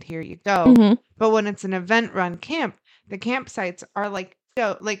of land, here you go. Mhm. But when it's an event run camp, the campsites are like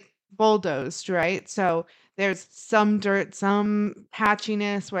bulldozed, right? So there's some dirt, some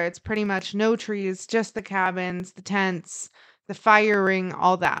patchiness where it's pretty much no trees, just the cabins, the tents, the firing,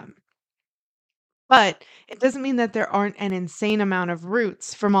 all that. But it doesn't mean that there aren't an insane amount of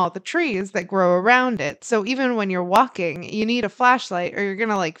roots from all the trees that grow around it. So even when you're walking, you need a flashlight or you're going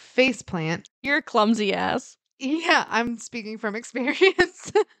to like face plant. You're a clumsy ass. Yeah, I'm speaking from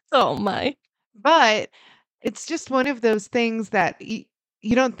experience. Oh my. But it's just one of those things that you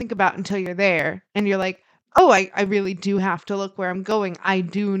don't think about until you're there and you're like, oh, I really do have to look where I'm going. I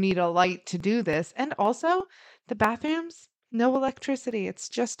do need a light to do this. And also, the bathrooms, no electricity. It's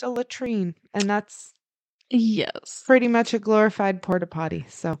just a latrine. And that's Yes. pretty much a glorified porta potty.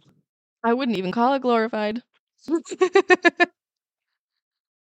 So I wouldn't even call it glorified.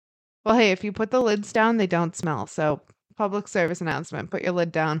 well, hey, if you put the lids down, they don't smell. So public service announcement, put your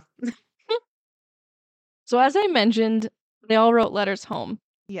lid down. So as I mentioned, they all wrote letters home.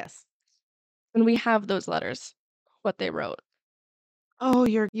 Yes. And we have those letters, what they wrote. Oh,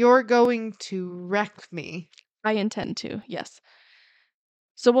 you're going to wreck me. I intend to, yes.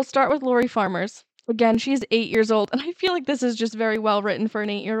 So we'll start with Lori Farmers. Again, she's 8 years old, and I feel like this is just very well written for an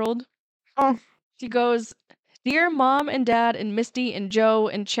 8-year-old. Oh. She goes, "Dear Mom and Dad and Misty and Joe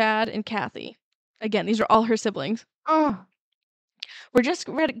and Chad and Kathy." Again, these are all her siblings. Oh. "We're just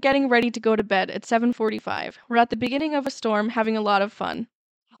getting ready to go to bed at 7:45. We're at the beginning of a storm, having a lot of fun.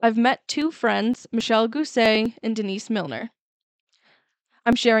 I've met 2 friends, Michelle Gousset and Denise Milner.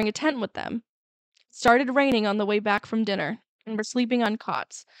 I'm sharing a tent with them. It started raining on the way back from dinner, and we're sleeping on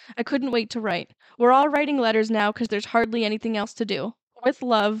cots. I couldn't wait to write. We're all writing letters now because there's hardly anything else to do. With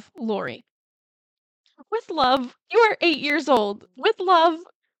love, Lori." With love, you are 8 years old. With love,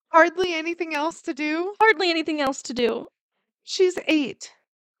 Hardly anything else to do? hardly anything else to do. She's 8.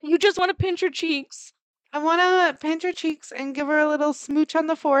 You just want to pinch her cheeks. I want to pinch her cheeks and give her a little smooch on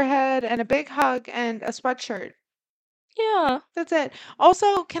the forehead and a big hug and a sweatshirt. Yeah. That's it.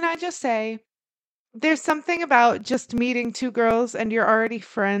 Also, can I just say, There's something about just meeting two girls and you're already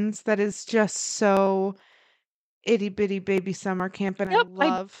friends that is just so itty bitty baby summer camp, and I Yep,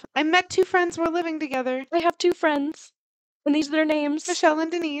 love. I met two friends who are living together, I have two friends, and these are their names, Michelle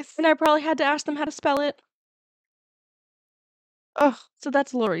and Denise. and I probably had to ask them how to spell it. Oh, So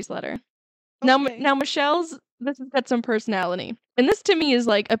that's Lori's letter. Now, okay. now Michelle's, this has got some personality. And this to me is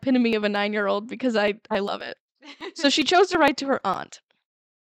like epitome of a 9-year-old because I love it. So she chose to write to her aunt.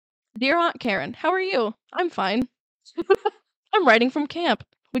 Dear Aunt Karen, how are you? I'm fine. I'm writing from camp.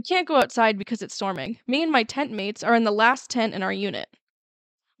 We can't go outside because it's storming. Me and my tent mates are in the last tent in our unit.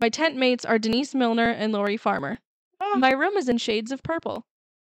 My tent mates are Denise Milner and Lori Farmer. Oh, My room is in shades of purple.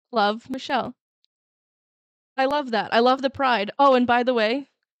 Love, Michelle. I love that. I love the pride. Oh, and by the way,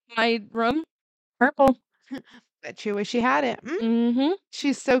 my room, purple. bet you wish you had it. Mm-hmm.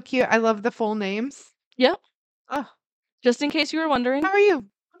 She's so cute. I love the full names. Yep. Oh, Just in case you were wondering. how are you?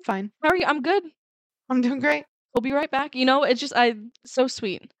 I'm fine. How are you? I'm good. I'm doing great. We'll be right back. You know, it's just so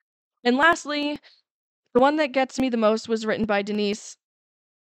sweet. And lastly, the one that gets me the most was written by Denise.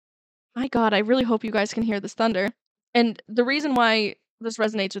 My God, I really hope you guys can hear this thunder. And the reason why this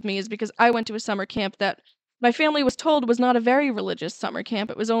resonates with me is because I went to a summer camp that my family was told was not a very religious summer camp.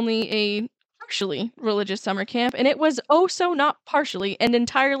 It was only a partially religious summer camp, and it was oh so not partially and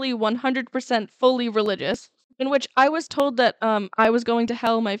entirely 100% fully religious. In which I was told that I was going to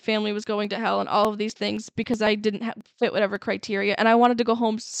hell, my family was going to hell, and all of these things because I didn't fit whatever criteria. And I wanted to go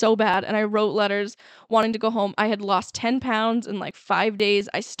home so bad, and I wrote letters wanting to go home. I had lost 10 pounds in like 5 days.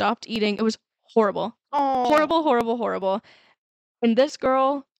 I stopped eating. It was horrible. Oh, Horrible, horrible, horrible. And this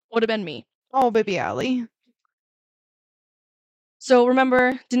girl would have been me. oh, baby Allie. So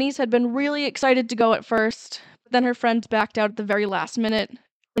remember, Denise had been really excited to go at first, but then her friends backed out at the very last minute,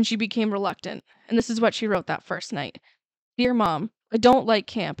 and she became reluctant. And this is what she wrote that first night. Dear Mom, I don't like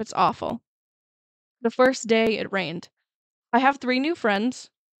camp. It's awful. The first day, it rained. I have 3 new friends,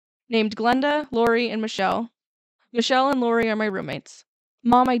 named Glenda, Lori, and Michelle. Michelle and Lori are my roommates.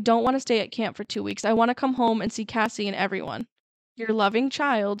 Mom, I don't want to stay at camp for 2 weeks. I want to come home and see Cassie and everyone. Your loving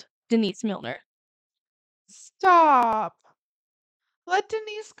child, Denise Milner. Stop. Let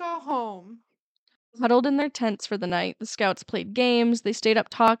Denise go home. Huddled in their tents for the night, the scouts played games, they stayed up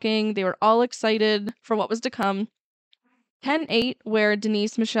talking, they were all excited for what was to come. Tent 8, where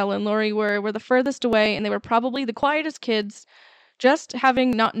Denise, Michelle, and Lori were the furthest away, and they were probably the quietest kids, just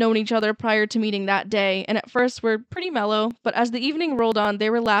having not known each other prior to meeting that day, and at first were pretty mellow, but as the evening rolled on, they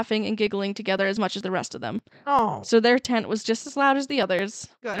were laughing and giggling together as much as the rest of them. Oh, So their tent was just as loud as the others.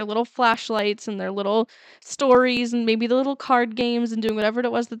 good. Their little flashlights and their little stories and maybe the little card games and doing whatever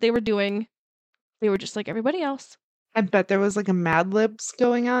it was that they were doing. They were just like everybody else. I bet there was like a Mad Libs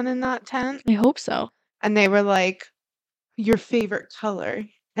going on in that tent. I hope so. And they were like, your favorite color.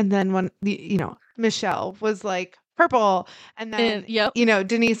 And then when, Michelle was like, purple. And then, And yep.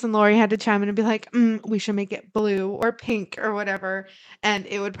 Denise and Lori had to chime in and be like, we should make it blue or pink or whatever. And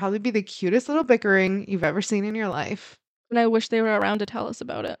it would probably be the cutest little bickering you've ever seen in your life. And I wish they were around to tell us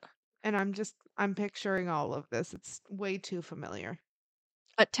about it. And I'm picturing all of this. It's way too familiar.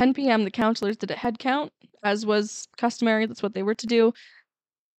 At 10 p.m., the counselors did a head count, as was customary. That's what they were to do.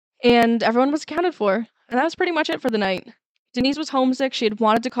 And everyone was accounted for. And that was pretty much it for the night. Denise was homesick. She had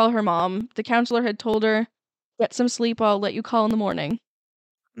wanted to call her mom. The counselor had told her, get some sleep. I'll let you call in the morning.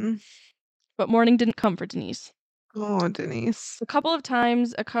 Mm. But morning didn't come for Denise. Oh, Denise. A couple of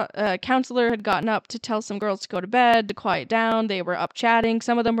times, a counselor had gotten up to tell some girls to go to bed, to quiet down. They were up chatting.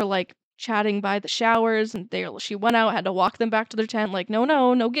 Some of them were like chatting by the showers, and she went out, had to walk them back to their tent. Like,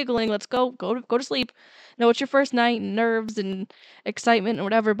 no giggling. Let's go to sleep. No, it's your first night, and nerves and excitement and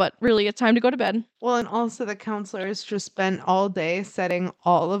whatever. But really, it's time to go to bed. Well, and also the counselors just spent all day setting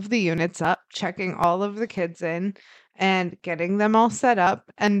all of the units up, checking all of the kids in, and getting them all set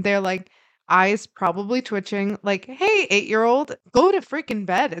up. And they're like, eyes probably twitching, like, hey, 8-year-old, go to freaking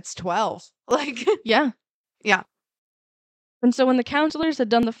bed. It's 12. Like, Yeah. Yeah. And so when the counselors had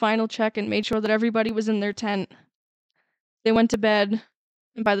done the final check and made sure that everybody was in their tent, they went to bed.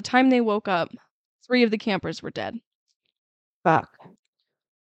 And by the time they woke up, 3 of the campers were dead. fuck.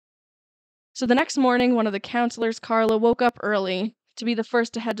 So the next morning, one of the counselors, Carla, woke up early to be the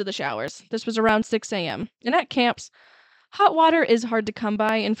first to head to the showers. This was around 6 a.m. And at camps, hot water is hard to come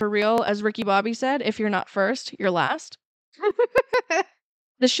by, and for real, as Ricky Bobby said, if you're not first, you're last.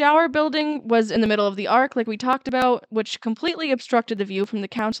 The shower building was in the middle of the arc, like we talked about, which completely obstructed the view from the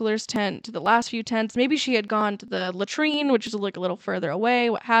counselor's tent to the last few tents. Maybe she had gone to the latrine, which is like a little further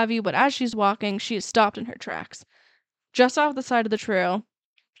away, what have you, but as she's walking, she is stopped in her tracks. Just off the side of the trail,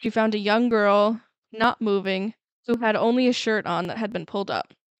 she found a young girl, not moving, who had only a shirt on that had been pulled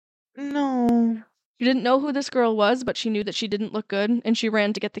up. No. She didn't know who this girl was, but she knew that she didn't look good, and she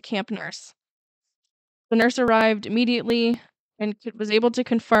ran to get the camp nurse. The nurse arrived immediately and was able to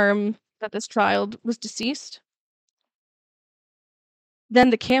confirm that this child was deceased.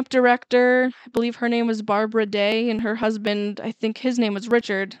 Then the camp director, I believe her name was Barbara Day, and her husband, I think his name was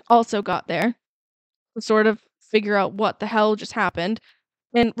Richard, also got there to sort of figure out what the hell just happened.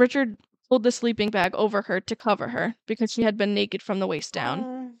 And Richard pulled the sleeping bag over her to cover her because she had been naked from the waist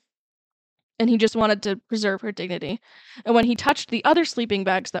down. And he just wanted to preserve her dignity. And when he touched the other sleeping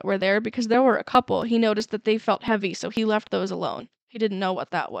bags that were there, because there were a couple, he noticed that they felt heavy, so he left those alone. He didn't know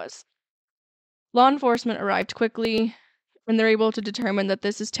what that was. Law enforcement arrived quickly, and they're able to determine that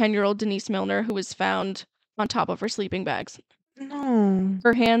this is 10-year-old Denise Milner, who was found on top of her sleeping bags. No.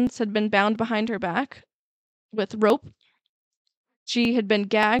 Her hands had been bound behind her back with rope. She had been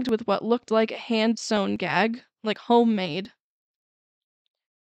gagged with what looked like a hand-sewn gag, like homemade.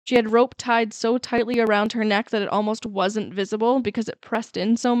 She had rope tied so tightly around her neck that it almost wasn't visible because it pressed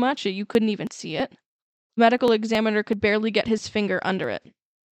in so much that you couldn't even see it. The medical examiner could barely get his finger under it.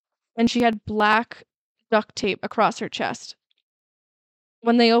 And she had black duct tape across her chest.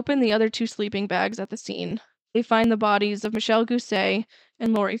 When they open the other two sleeping bags at the scene, they find the bodies of Michelle Gousset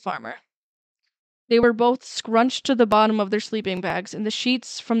and Lori Farmer. They were both scrunched to the bottom of their sleeping bags, and the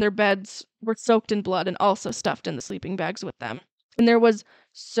sheets from their beds were soaked in blood and also stuffed in the sleeping bags with them. And there was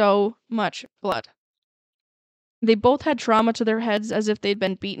so much blood. They both had trauma to their heads as if they'd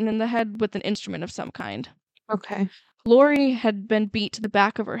been beaten in the head with an instrument of some kind. Okay. Lori had been beat to the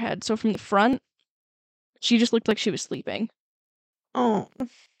back of her head, so from the front, she just looked like she was sleeping. Oh.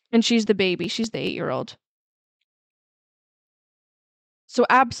 And she's the baby. She's the 8-year-old. So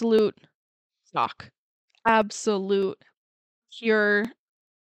absolute shock. Absolute pure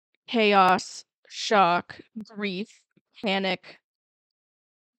chaos, shock, grief, panic,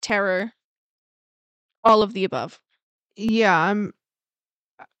 terror. All of the above. Yeah,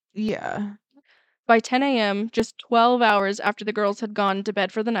 yeah. By 10 a.m., just 12 hours after the girls had gone to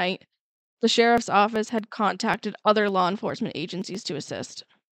bed for the night, the sheriff's office had contacted other law enforcement agencies to assist.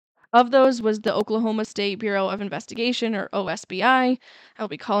 Of those was the Oklahoma State Bureau of Investigation, or OSBI. I'll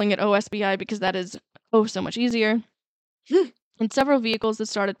be calling it OSBI because that is so much easier. And several vehicles that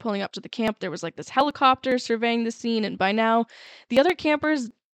started pulling up to the camp. There was like this helicopter surveying the scene, and by now, the other campers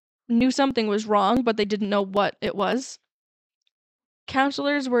knew something was wrong, but they didn't know what it was.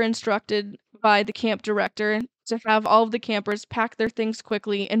 Counselors were instructed by the camp director to have all of the campers pack their things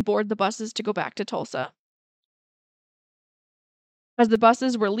quickly and board the buses to go back to Tulsa. As the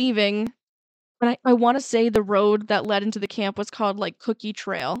buses were leaving, and I want to say the road that led into the camp was called like Cookie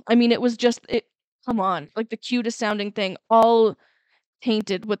Trail. I mean, it was just, come on, like the cutest sounding thing, all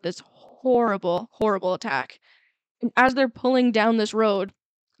tainted with this horrible, horrible attack. And as they're pulling down this road,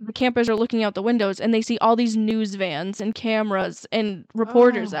 the campers are looking out the windows and they see all these news vans and cameras and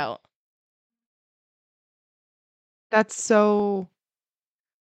reporters out. That's so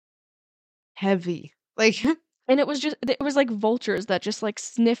heavy. Like, and it was like vultures that just like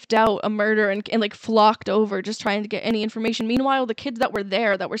sniffed out a murder and like flocked over just trying to get any information. Meanwhile, the kids that were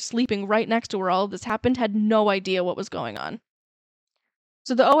there, that were sleeping right next to where all of this happened, had no idea what was going on.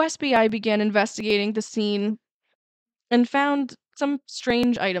 So the OSBI began investigating the scene and found some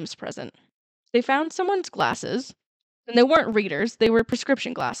strange items present. They found someone's glasses, and they weren't readers, they were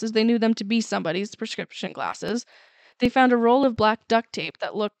prescription glasses. They knew them to be somebody's prescription glasses. They found a roll of black duct tape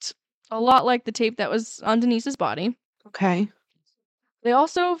that looked a lot like the tape that was on Denise's body. Okay. They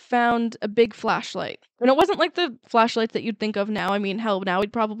also found a big flashlight. And it wasn't like the flashlights that you'd think of now. I mean, hell, now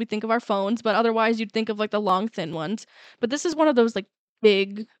we'd probably think of our phones, but otherwise you'd think of like the long, thin ones. But this is one of those like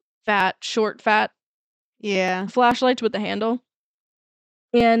big, fat, short, fat flashlights with the handle.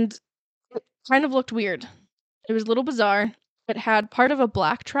 And it kind of looked weird. It was a little bizarre. It had part of a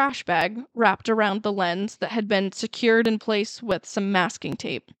black trash bag wrapped around the lens that had been secured in place with some masking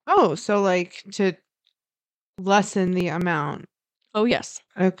tape. Oh, so like to lessen the amount. Oh, yes.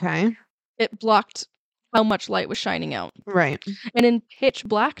 Okay. It blocked how much light was shining out. Right. And in pitch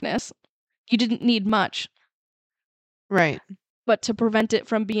blackness, you didn't need much. Right. But to prevent it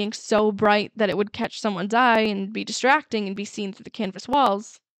from being so bright that it would catch someone's eye and be distracting and be seen through the canvas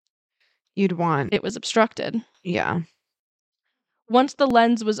walls, you'd want it was obstructed. Yeah. Once the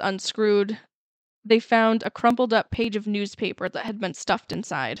lens was unscrewed, they found a crumpled up page of newspaper that had been stuffed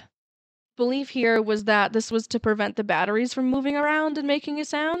inside. Belief here was that this was to prevent the batteries from moving around and making a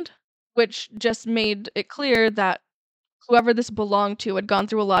sound, which just made it clear that whoever this belonged to had gone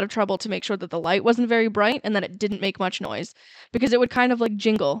through a lot of trouble to make sure that the light wasn't very bright and that it didn't make much noise, because it would kind of like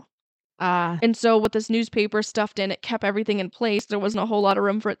jingle And so with this newspaper stuffed in, it kept everything in place. There wasn't a whole lot of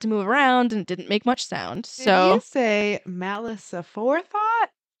room for it to move around and it didn't make much sound. Did you So, say malice aforethought?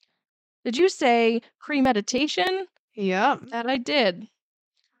 did you say premeditation? Yep. That I did.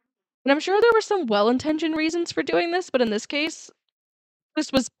 And I'm sure there were some well-intentioned reasons for doing this, but in this case,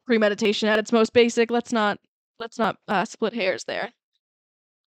 this was premeditation at its most basic. Let's not split hairs there.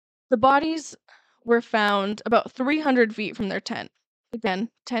 The bodies were found about 300 feet from their tent. Again,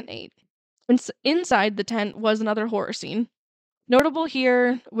 tent 8. Inside the tent was another horror scene. Notable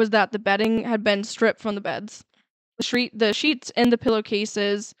here was that the bedding had been stripped from the beds. The sheets and the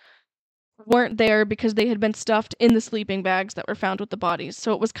pillowcases weren't there because they had been stuffed in the sleeping bags that were found with the bodies.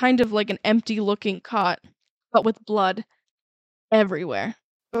 So it was kind of like an empty-looking cot, but with blood everywhere.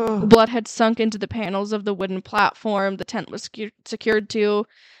 The blood had sunk into the panels of the wooden platform the tent was secured to.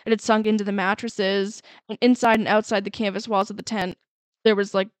 It had sunk into the mattresses, and inside and outside the canvas walls of the tent, there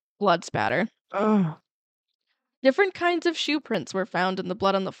was like blood spatter. Different kinds of shoe prints were found in the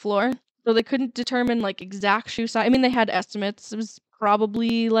blood on the floor, though they couldn't determine like exact shoe size. I mean, they had estimates. It was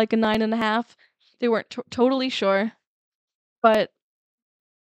probably like a 9.5. They weren't totally sure, but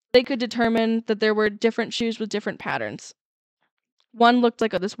they could determine that there were different shoes with different patterns. One looked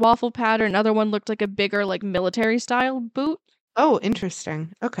like this waffle pattern, another one looked like a bigger, like military style boot. Oh,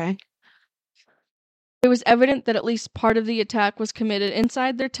 interesting. Okay. It was evident that at least part of the attack was committed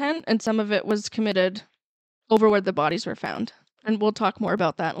inside their tent, and some of it was committed over where the bodies were found. And we'll talk more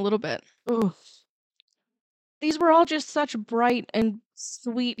about that in a little bit. Ooh. These were all just such bright and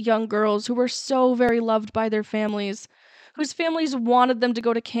sweet young girls who were so very loved by their families, whose families wanted them to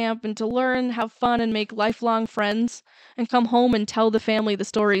go to camp and to learn, have fun, and make lifelong friends, and come home and tell the family the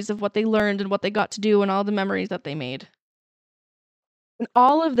stories of what they learned and what they got to do and all the memories that they made. And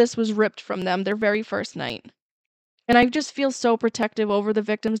all of this was ripped from them their very first night. And I just feel so protective over the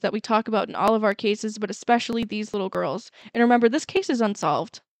victims that we talk about in all of our cases, but especially these little girls. And remember, this case is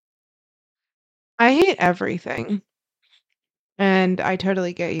unsolved. I hate everything. And I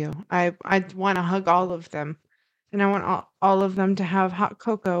totally get you. I want to hug all of them. And I want all of them to have hot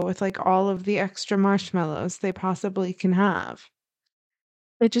cocoa with like all of the extra marshmallows they possibly can have.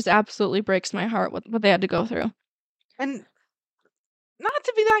 It just absolutely breaks my heart what they had to go through. And not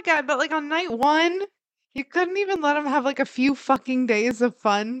to be that guy, but like on night 1, you couldn't even let them have like a few fucking days of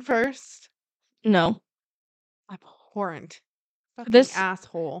fun first. No. Abhorrent. Fucking This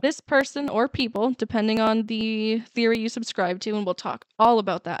asshole. This person or people, depending on the theory you subscribe to, and we'll talk all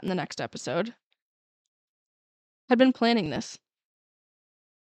about that in the next episode, had been planning this.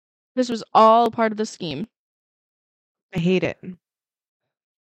 This was all part of the scheme. I hate it.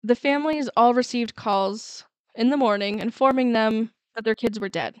 The families all received calls in the morning informing them that their kids were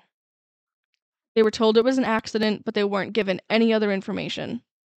dead. They were told it was an accident, but they weren't given any other information.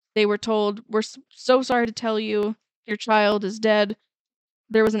 They were told, "We're so sorry to tell you, your child is dead.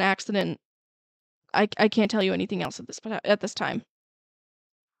 There was an accident. I can't tell you anything else at this time."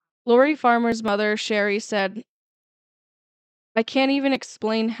 Lori Farmer's mother, Sherry, said, "I can't even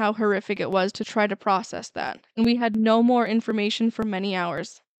explain how horrific it was to try to process that, and we had no more information for many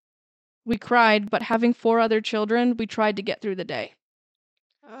hours. We cried, but having 4 other children, we tried to get through the day."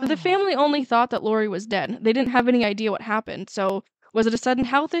 So the family only thought that Lori was dead. They didn't have any idea what happened. So was it a sudden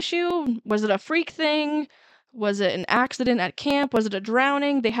health issue? Was it a freak thing? Was it an accident at camp? Was it a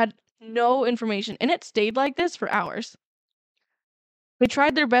drowning? They had no information, and it stayed like this for hours. They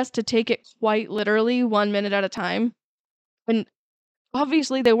tried their best to take it quite literally 1 minute at a time. And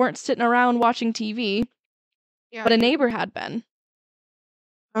obviously they weren't sitting around watching TV, but a neighbor had been.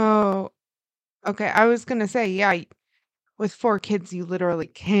 Oh, okay. I was going to say, yeah, with 4 kids, you literally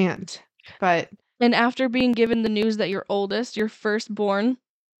can't. But And after being given the news that your oldest, your firstborn,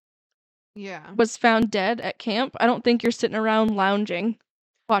 was found dead at camp, I don't think you're sitting around lounging,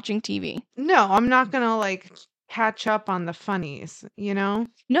 watching TV. No, I'm not going to like catch up on the funnies, you know?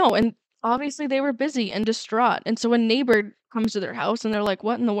 No, and obviously they were busy and distraught. And so a neighbor comes to their house and they're like,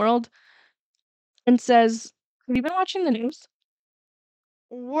 "What in the world?" And says, "Have you been watching the news?"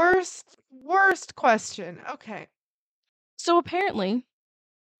 Worst question. Okay. So apparently,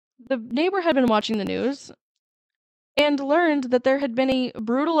 the neighbor had been watching the news and learned that there had been a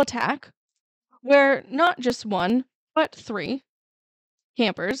brutal attack where not just 1, but 3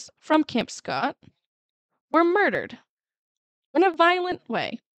 campers from Camp Scott were murdered in a violent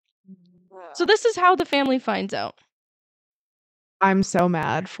way. So this is how the family finds out. I'm so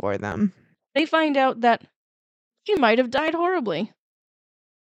mad for them. They find out that he might have died horribly.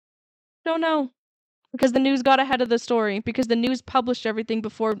 Don't know. Because the news got ahead of the story. Because the news published everything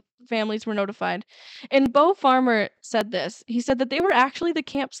before families were notified. And Bo Farmer said this. He said that they were actually the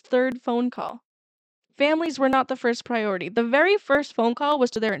camp's third phone call. Families were not the first priority. The very first phone call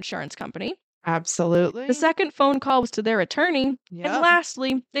was to their insurance company. Absolutely. The second phone call was to their attorney. Yep. And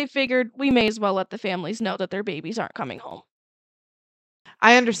lastly, they figured we may as well let the families know that their babies aren't coming home.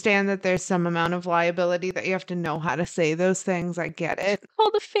 I understand that there's some amount of liability that you have to know how to say those things. I get it.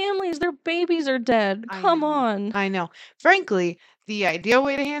 Call the families. Their babies are dead. Come on. I know. Frankly, the ideal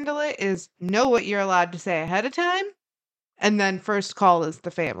way to handle it is know what you're allowed to say ahead of time, and then first call is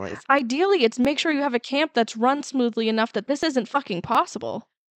the families. Ideally, it's make sure you have a camp that's run smoothly enough that this isn't fucking possible.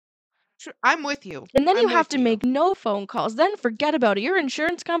 Sure, I'm with you. And then I'm you have with to you. make no phone calls. Then forget about it. Your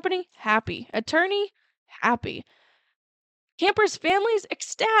insurance company, happy. Attorney, happy. Campers' families,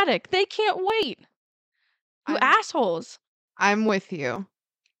 ecstatic. They can't wait. You assholes. I'm with you.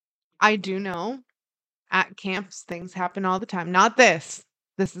 I do know at camps things happen all the time. Not this.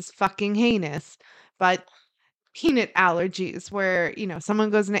 This is fucking heinous. But peanut allergies where, you know, someone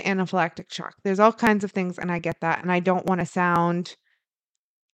goes into anaphylactic shock. There's all kinds of things, and I get that. And I don't want to sound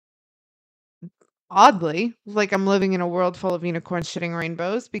oddly like I'm living in a world full of unicorns shitting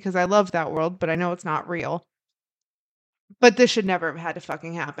rainbows, because I love that world, but I know it's not real. But this should never have had to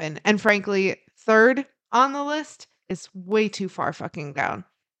fucking happen. And frankly, third on the list is way too far fucking down.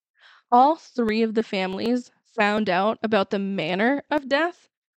 All three of the families found out about the manner of death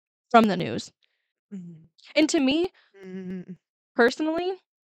from the news. And to me, personally,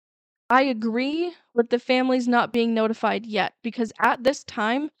 I agree with the families not being notified yet, because at this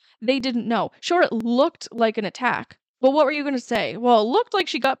time, they didn't know. Sure, it looked like an attack. Well, what were you going to say? Well, it looked like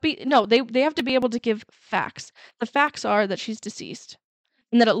she got beat. No, they have to be able to give facts. The facts are that she's deceased.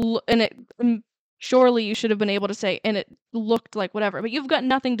 And that surely you should have been able to say, and it looked like whatever. But you've got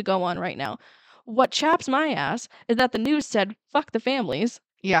nothing to go on right now. What chaps my ass is that the news said, fuck the families.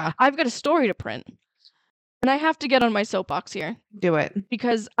 Yeah. I've got a story to print. And I have to get on my soapbox here. Do it.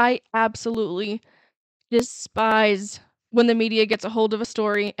 Because I absolutely despise when the media gets a hold of a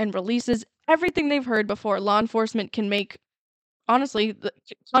story and releases everything they've heard before law enforcement can make, honestly,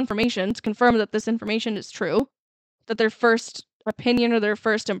 confirmations, confirm that this information is true, that their first opinion or their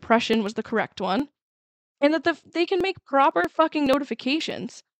first impression was the correct one, and that they can make proper fucking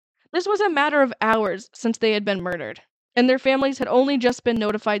notifications. This was a matter of hours since they had been murdered, and their families had only just been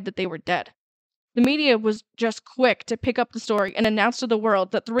notified that they were dead. The media was just quick to pick up the story and announce to the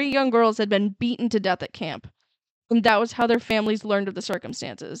world that 3 young girls had been beaten to death at camp. And that was how their families learned of the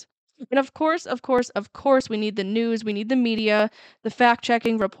circumstances. And of course, we need the news, we need the media, the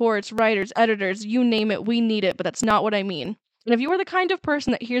fact-checking reports, writers, editors, you name it, we need it, but that's not what I mean. And if you are the kind of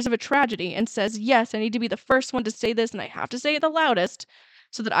person that hears of a tragedy and says, yes, I need to be the first one to say this and I have to say it the loudest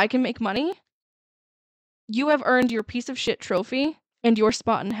so that I can make money, you have earned your piece of shit trophy and your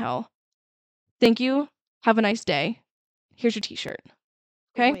spot in hell. Thank you. Have a nice day. Here's your t-shirt.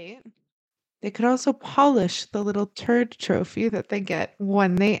 Okay? Wait. They could also polish the little turd trophy that they get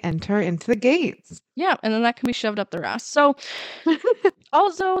when they enter into the gates. Yeah, and then that can be shoved up their ass. So,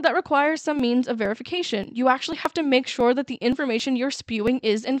 also, that requires some means of verification. You actually have to make sure that the information you're spewing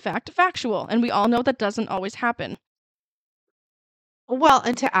is, in fact, factual. And we all know that doesn't always happen. Well,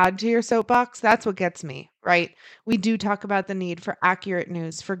 and to add to your soapbox, that's what gets me, right? We do talk about the need for accurate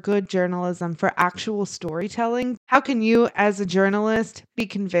news, for good journalism, for actual storytelling. How can you, as a journalist, be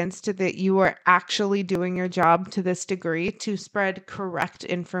convinced that you are actually doing your job to this degree to spread correct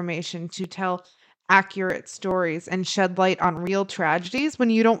information, to tell accurate stories and shed light on real tragedies when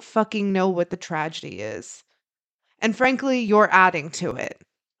you don't fucking know what the tragedy is? And frankly, you're adding to it.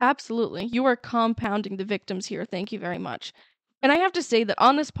 Absolutely. You are compounding the victims here. Thank you very much. And I have to say that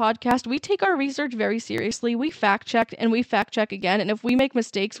on this podcast, we take our research very seriously. We fact check and we fact check again. And if we make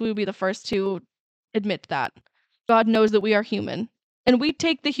mistakes, we will be the first to admit that. God knows that we are human. And we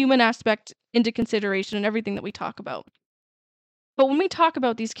take the human aspect into consideration in everything that we talk about. But when we talk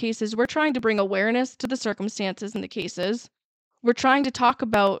about these cases, we're trying to bring awareness to the circumstances in the cases. We're trying to talk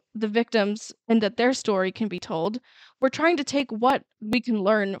about the victims and that their story can be told. We're trying to take what we can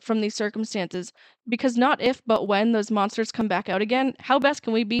learn from these circumstances, because not if, but when those monsters come back out again, how best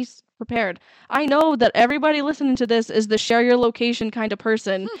can we be prepared? I know that everybody listening to this is the share your location kind of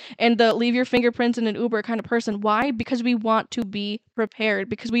person and the leave your fingerprints in an Uber kind of person. Why? Because we want to be prepared,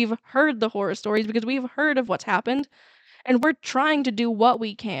 because we've heard the horror stories, because we've heard of what's happened, and we're trying to do what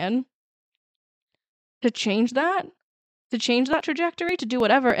we can to change that. To change that trajectory, to do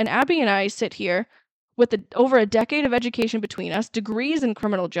whatever. And Abby and I sit here with over a decade of education between us, degrees in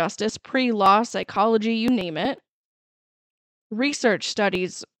criminal justice, pre-law, psychology, you name it. Research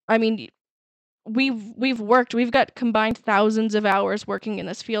studies. I mean, we've worked, we've got combined thousands of hours working in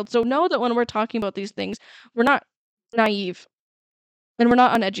this field. So know that when we're talking about these things, we're not naive and we're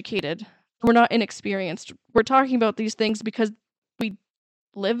not uneducated. We're not inexperienced. We're talking about these things because we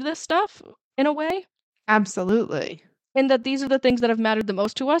live this stuff in a way. Absolutely. And that these are the things that have mattered the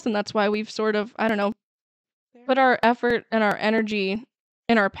most to us, and that's why we've sort of, I don't know, put our effort and our energy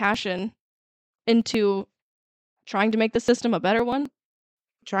and our passion into trying to make the system a better one.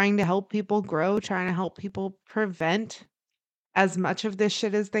 Trying to help people grow, trying to help people prevent as much of this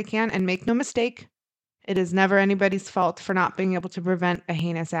shit as they can. And make no mistake, it is never anybody's fault for not being able to prevent a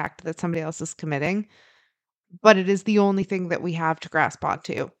heinous act that somebody else is committing. But it is the only thing that we have to grasp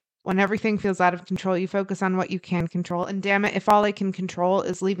onto. When everything feels out of control, you focus on what you can control. And damn it, if all I can control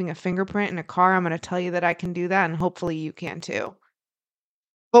is leaving a fingerprint in a car, I'm going to tell you that I can do that, and hopefully you can too.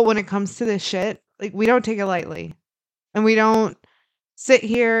 But when it comes to this shit, like, we don't take it lightly. And we don't sit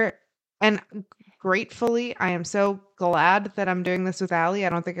here and gratefully, I am so glad that I'm doing this with Allie. I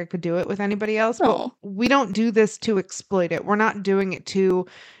don't think I could do it with anybody else. No. But we don't do this to exploit it. We're not doing it to,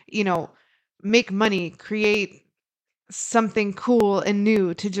 make money, create something cool and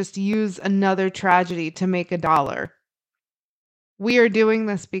new, to just use another tragedy to make $1. We are doing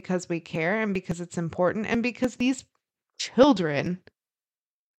this because we care and because it's important and because these children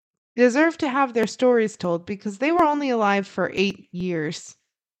deserve to have their stories told, because they were only alive for 8 years,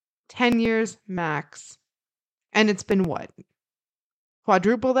 10 years max. And it's been what?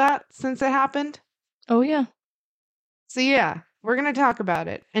 Quadruple that since it happened? Oh, yeah. So yeah, we're going to talk about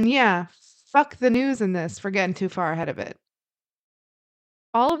it. And yeah, fuck the news in this for getting too far ahead of it.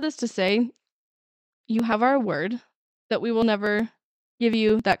 All of this to say, you have our word that we will never give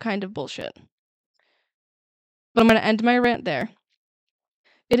you that kind of bullshit. But I'm going to end my rant there.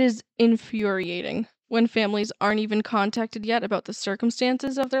 It is infuriating when families aren't even contacted yet about the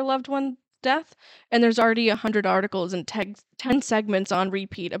circumstances of their loved one's death, and there's already 100 articles and 10 segments on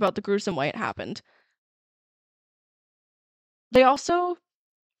repeat about the gruesome way it happened. They also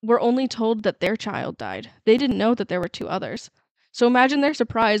were only told that their child died. They didn't know that there were 2 others. So imagine their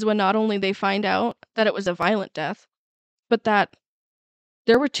surprise when not only they find out that it was a violent death, but that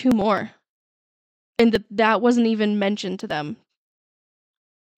there were 2 more, and that wasn't even mentioned to them.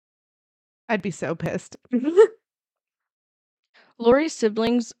 I'd be so pissed. Lori's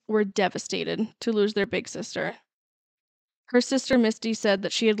siblings were devastated to lose their big sister. Her sister Misty said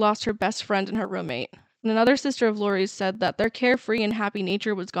that she had lost her best friend and her roommate. And another sister of Lori's said that their carefree and happy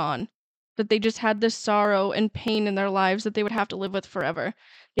nature was gone, that they just had this sorrow and pain in their lives that they would have to live with forever.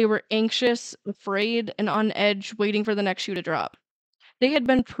 They were anxious, afraid, and on edge, waiting for the next shoe to drop. They had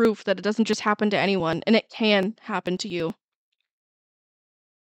been proof that it doesn't just happen to anyone, and it can happen to you.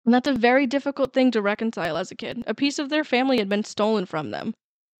 And that's a very difficult thing to reconcile as a kid. A piece of their family had been stolen from them,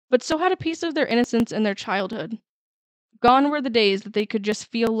 but so had a piece of their innocence and their childhood. Gone were the days that they could just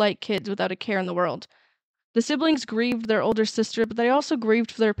feel like kids without a care in the world. The siblings grieved their older sister, but they also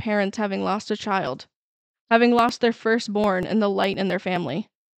grieved for their parents having lost a child, having lost their firstborn and the light in their family.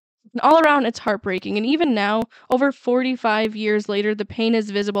 And all around, it's heartbreaking, and even now, over 45 years later, the pain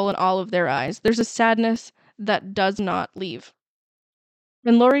is visible in all of their eyes. There's a sadness that does not leave.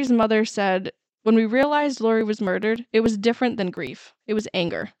 And Lori's mother said, when we realized Lori was murdered, it was different than grief. It was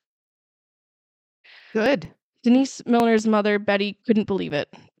anger. Good. Denise Milner's mother, Betty, couldn't believe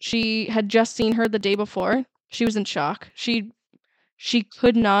it. She had just seen her the day before. She was in shock. She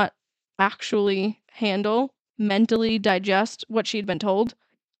could not actually handle, mentally digest what she'd been told.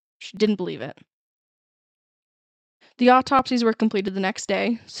 She didn't believe it. The autopsies were completed the next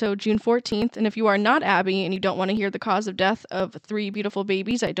day, so June 14th, and if you are not Abby and you don't want to hear the cause of death of 3 beautiful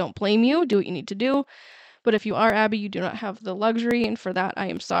babies, I don't blame you. Do what you need to do. But if you are Abby, you do not have the luxury, and for that, I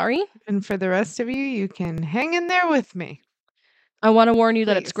am sorry. And for the rest of you, you can hang in there with me. I want to warn you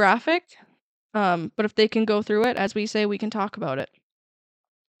that it's Please. graphic, but if they can go through it, as we say, we can talk about it.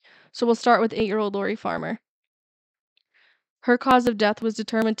 So we'll start with 8-year-old Lori Farmer. Her cause of death was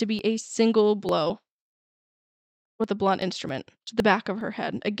determined to be a single blow with a blunt instrument to the back of her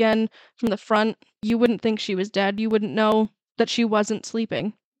head. Again, from the front, you wouldn't think she was dead. You wouldn't know that she wasn't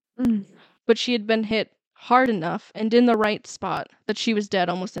sleeping. But she had been hit hard enough and in the right spot that she was dead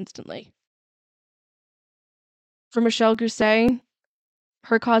almost instantly. For Michelle Gousset,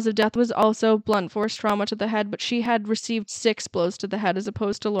 her cause of death was also blunt force trauma to the head, but she had received 6 blows to the head as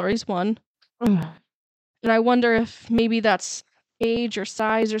opposed to Lori's 1. And I wonder if maybe that's age or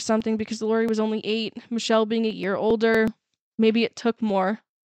size or something, because Lori was only 8, Michelle being a year older, maybe it took more.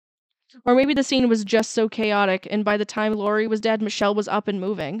 Or maybe the scene was just so chaotic, and by the time Lori was dead, Michelle was up and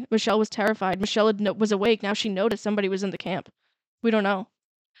moving. Michelle was terrified. Michelle was awake. Now she noticed somebody was in the camp. We don't know.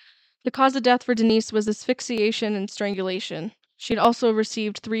 The cause of death for Denise was asphyxiation and strangulation. She'd also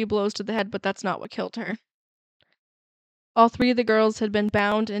received 3 blows to the head, but that's not what killed her. All 3 of the girls had been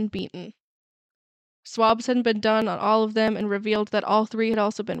bound and beaten. Swabs had been done on all of them and revealed that all 3 had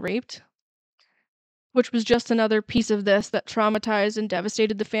also been raped, which was just another piece of this that traumatized and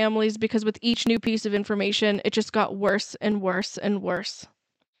devastated the families, because with each new piece of information, it just got worse and worse and worse.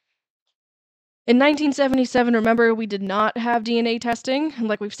 In 1977, remember, we did not have DNA testing, and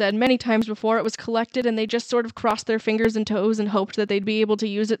like we've said many times before, it was collected and they just sort of crossed their fingers and toes and hoped that they'd be able to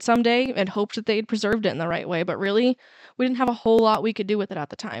use it someday and hoped that they'd preserved it in the right way, but really, we didn't have a whole lot we could do with it at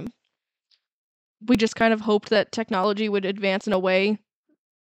the time. We just kind of hoped that technology would advance in a way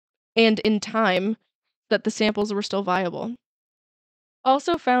and in time that the samples were still viable.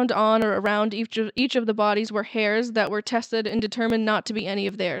 Also found on or around each of the bodies were hairs that were tested and determined not to be any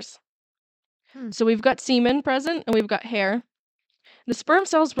of theirs. So we've got semen present and we've got hair. The sperm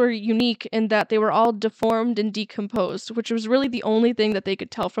cells were unique in that they were all deformed and decomposed, which was really the only thing that they could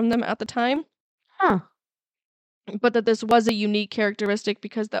tell from them at the time. But that this was a unique characteristic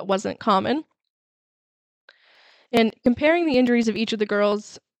because that wasn't common. And comparing the injuries of each of the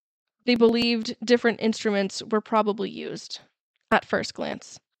girls, they believed different instruments were probably used at first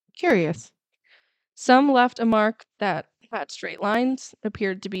glance. Curious. Some left a mark that had straight lines,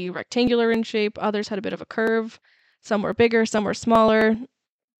 appeared to be rectangular in shape, others had a bit of a curve, some were bigger, some were smaller.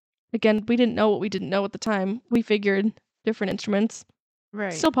 Again, we didn't know what we didn't know at the time. We figured different instruments.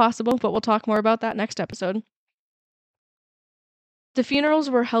 Right. Still possible, but we'll talk more about that next episode. The funerals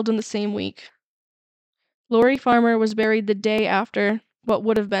were held in the same week. Lori Farmer was buried the day after what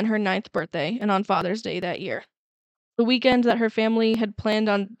would have been her 9th birthday, and on Father's Day that year. The weekend that her family had planned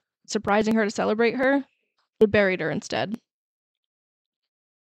on surprising her to celebrate her, they buried her instead.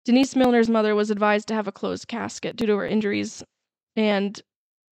 Denise Milner's mother was advised to have a closed casket due to her injuries, and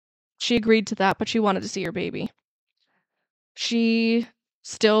she agreed to that, but she wanted to see her baby. She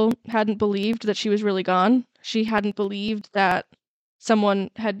still hadn't believed that she was really gone. She hadn't believed that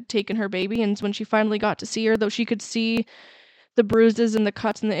someone had taken her baby, and when she finally got to see her, though she could see the bruises and the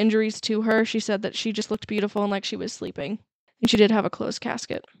cuts and the injuries to her, she said that she just looked beautiful and like she was sleeping. And she did have a closed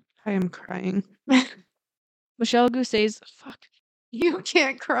casket. I am crying. Michelle Gousset's... Fuck. You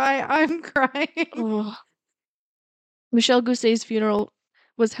can't cry. I'm crying. Oh. Michelle Gousset's funeral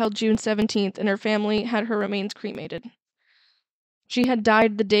was held June 17th, and her family had her remains cremated. She had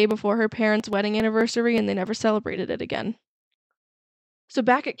died the day before her parents' wedding anniversary, and they never celebrated it again. So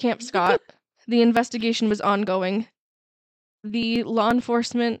back at Camp Scott, the investigation was ongoing. The law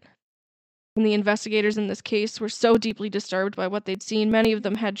enforcement and the investigators in this case were so deeply disturbed by what they'd seen. Many of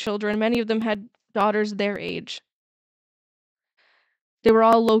them had children. Many of them had daughters their age. They were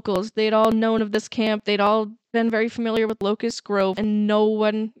all locals. They'd all known of this camp. They'd all been very familiar with Locust Grove, and no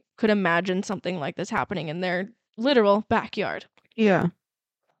one could imagine something like this happening in their literal backyard. Yeah.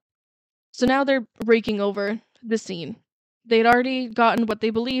 So now they're raking over the scene. They'd already gotten what they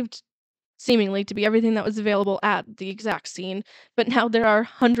believed seemingly to be everything that was available at the exact scene, but now there are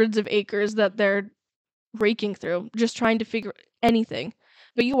hundreds of acres that they're raking through, just trying to figure anything.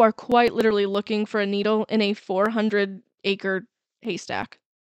 But you are quite literally looking for a needle in a 400-acre haystack.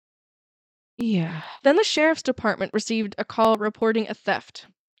 Yeah. Then the sheriff's department received a call reporting a theft.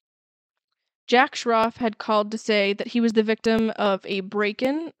 Jack Schroff had called to say that he was the victim of a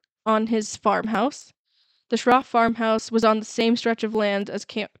break-in on his farmhouse. The Schroff farmhouse was on the same stretch of land as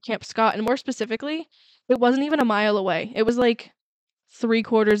Camp Scott, and more specifically, it wasn't even a mile away. It was like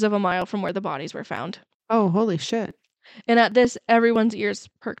 3/4 of a mile from where the bodies were found. Oh, holy shit. And at this, everyone's ears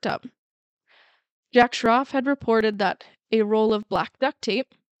perked up. Jack Schroff had reported that a roll of black duct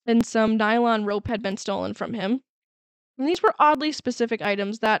tape and some nylon rope had been stolen from him. And these were oddly specific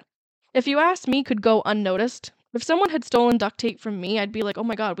items that, if you asked me, could go unnoticed. If someone had stolen duct tape from me, I'd be like, oh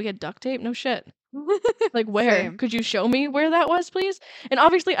my god, we had duct tape? No shit. Like, where? Same. Could you show me where that was, please? And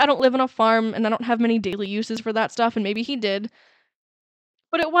obviously, I don't live on a farm, and I don't have many daily uses for that stuff, and maybe he did.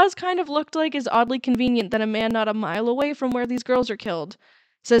 But it was kind of looked like as oddly convenient that a man not a mile away from where these girls are killed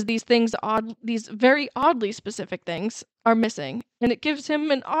says these very oddly specific things are missing. And it gives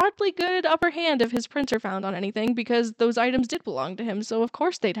him an oddly good upper hand if his prints are found on anything, because those items did belong to him, so of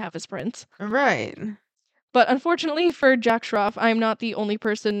course they'd have his prints. Right. But unfortunately for Jack Schroff, I am not the only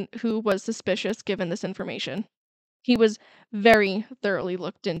person who was suspicious given this information. He was very thoroughly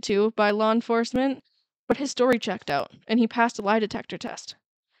looked into by law enforcement, but his story checked out, and he passed a lie detector test.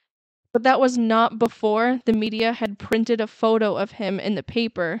 But that was not before the media had printed a photo of him in the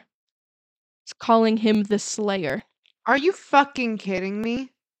paper, calling him the Slayer. Are you fucking kidding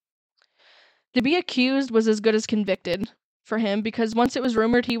me? To be accused was as good as convicted. for him because once it was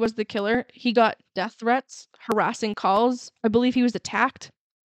rumored he was the killer, he got death threats, harassing calls. I believe he was attacked.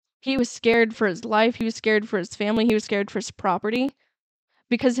 He was scared for his life. He was scared for his family. He was scared for his property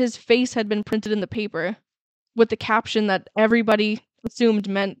because his face had been printed in the paper with the caption that everybody assumed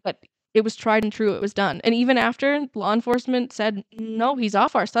meant that it was tried and true, it was done. And even after law enforcement said, no, he's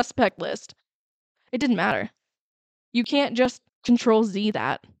off our suspect list, it didn't matter. You can't just Control Z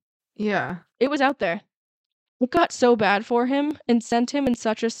that. Yeah. It was out there. It got so bad for him and sent him in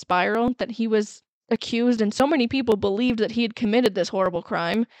such a spiral that he was accused and so many people believed that he had committed this horrible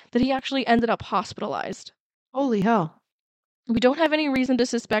crime that he actually ended up hospitalized. Holy hell. We don't have any reason to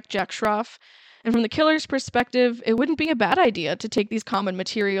suspect Jack Schroff, and from the killer's perspective, it wouldn't be a bad idea to take these common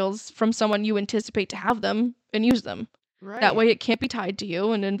materials from someone you anticipate to have them and use them. Right. That way it can't be tied to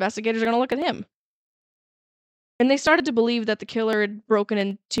you, and investigators are going to look at him. And they started to believe that the killer had broken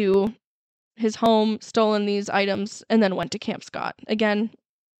into his home, stolen these items, and then went to Camp Scott. Again,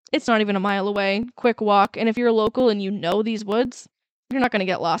 it's not even a mile away. Quick walk. And if you're local and you know these woods, you're not going to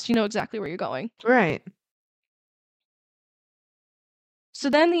get lost. You know exactly where you're going. Right. So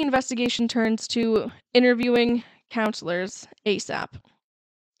then the investigation turns to interviewing counselors ASAP.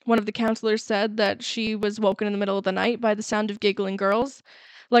 One of the counselors said that she was woken in the middle of the night by the sound of giggling girls.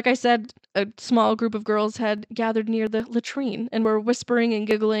 Like I said, a small group of girls had gathered near the latrine and were whispering and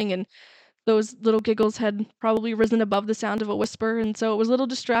giggling, and those little giggles had probably risen above the sound of a whisper, and so it was a little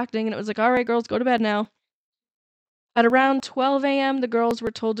distracting, and it was like, all right, girls, go to bed now. At around 12 a.m., the girls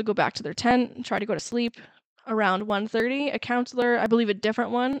were told to go back to their tent and try to go to sleep. Around 1:30, a counselor, I believe a different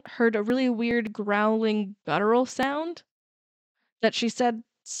one, heard a really weird growling guttural sound that she said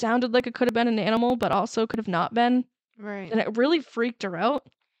sounded like it could have been an animal, but also could have not been. Right. And it really freaked her out.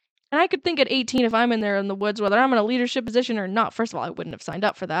 And I could think at 18, if I'm in there in the woods, whether I'm in a leadership position or not, first of all, I wouldn't have signed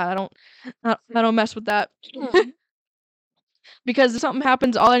up for that. I don't mess with that. Because if something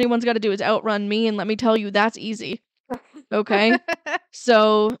happens, all anyone's got to do is outrun me, and let me tell you, that's easy. Okay?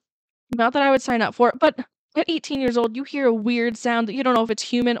 So, not that I would sign up for it, but at 18 years old, you hear a weird sound that you don't know if it's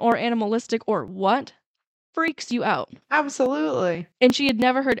human or animalistic or what. Freaks you out. Absolutely. And she had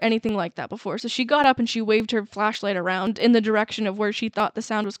never heard anything like that before. So she got up and she waved her flashlight around in the direction of where she thought the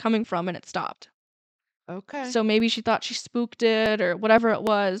sound was coming from, and it stopped. Okay. So maybe she thought she spooked it or whatever it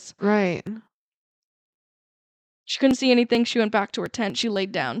was. Right. She couldn't see anything. She went back to her tent. She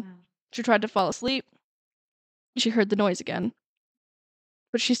laid down. She tried to fall asleep. She heard the noise again.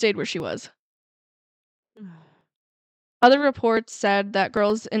 But she stayed where she was. Other reports said that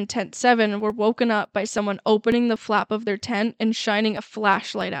girls in Tent 7 were woken up by someone opening the flap of their tent and shining a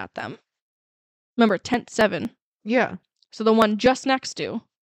flashlight at them. Remember, Tent 7. Yeah. So the one just next to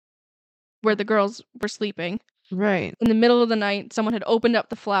where the girls were sleeping. Right. In the middle of the night, someone had opened up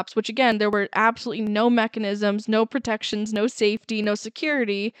the flaps, which again, there were absolutely no mechanisms, no protections, no safety, no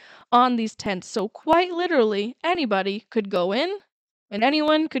security on these tents. So quite literally, anybody could go in and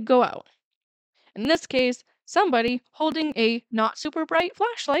anyone could go out. In this case, somebody holding a not super bright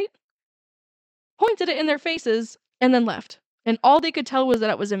flashlight pointed it in their faces and then left. And all they could tell was that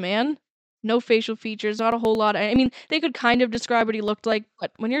it was a man. No facial features, not a whole lot. I mean, they could kind of describe what he looked like,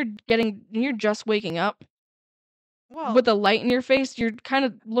 but when you're just waking up with a light in your face, you're kind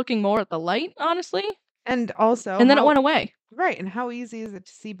of looking more at the light, honestly. And also, And then it went away. Right. And how easy is it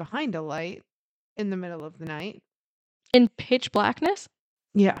to see behind a light in the middle of the night? In pitch blackness.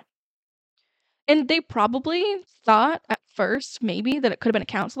 Yeah. And they probably thought at first maybe that it could have been a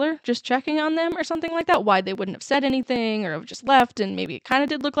counselor just checking on them or something like that. Why they wouldn't have said anything or have just left, and maybe it kind of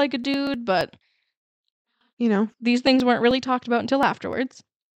did look like a dude, but these things weren't really talked about until afterwards.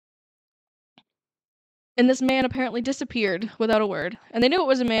 And this man apparently disappeared without a word. And they knew it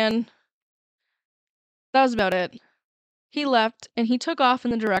was a man. That was about it. He left and he took off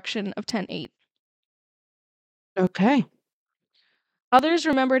in the direction of Tent 8. Okay. Others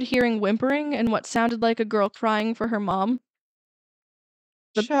remembered hearing whimpering and what sounded like a girl crying for her mom.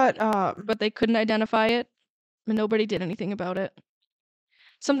 Shut up. But they couldn't identify it, and nobody did anything about it.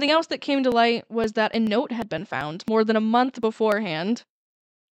 Something else that came to light was that a note had been found more than a month beforehand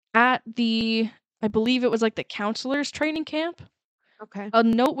at I believe it was like the counselor's training camp. Okay. A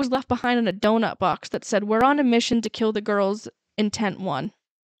note was left behind in a donut box that said, "We're on a mission to kill the girls in Tent 1.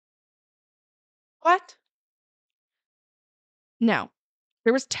 What? Now,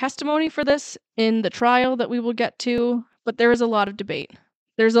 there was testimony for this in the trial that we will get to, but there is a lot of debate.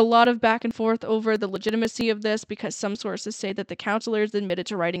 There's a lot of back and forth over the legitimacy of this because some sources say that the counselors admitted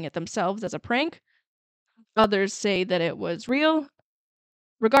to writing it themselves as a prank. Others say that it was real.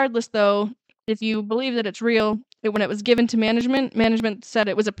 Regardless, though, if you believe that it's real, when it was given to management said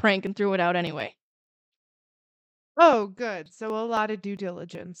it was a prank and threw it out anyway. Oh, good. So a lot of due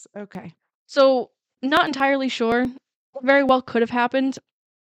diligence. Okay. So, not entirely sure. Very well could have happened,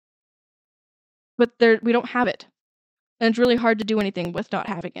 but we don't have it. And it's really hard to do anything with not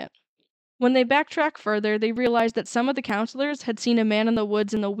having it. When they backtrack further, they realize that some of the counselors had seen a man in the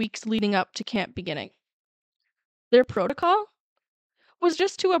woods in the weeks leading up to camp beginning. Their protocol was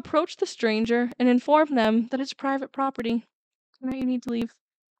just to approach the stranger and inform them that it's private property and that you need to leave.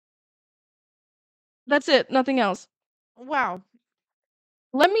 That's it, nothing else. Wow.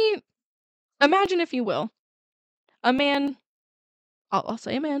 Let me imagine, if you will, a man, I'll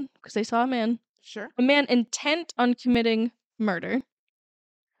say a man, because they saw a man Sure. intent on committing murder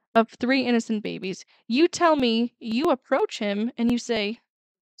of 3 innocent babies. You tell me, you approach him and you say,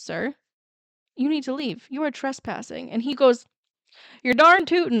 "Sir, you need to leave. You are trespassing." And he goes, "You're darn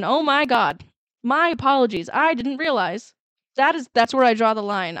tootin'. Oh my God. My apologies. I didn't realize." That's where I draw the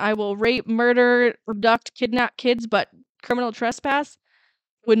line. I will rape, murder, abduct, kidnap kids, but criminal trespass?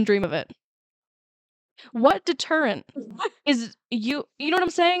 Wouldn't dream of it. What deterrent is you know what I'm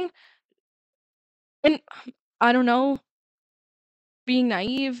saying? And I don't know, being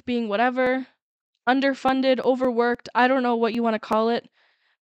naive, being whatever, underfunded, overworked, I don't know what you want to call it.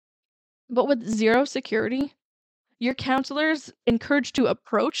 But with zero security, your counselors encouraged to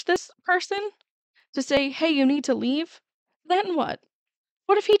approach this person to say, "Hey, you need to leave." Then what?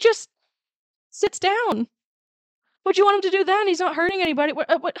 What if he just sits down? What do you want him to do then? He's not hurting anybody. What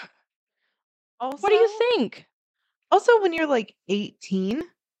do you Also, think? when you're like 18,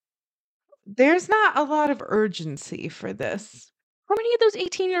 there's not a lot of urgency for this. How many of those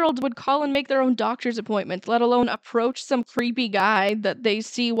 18-year-olds would call and make their own doctor's appointments, let alone approach some creepy guy that they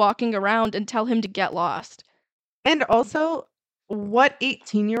see walking around and tell him to get lost? And also, what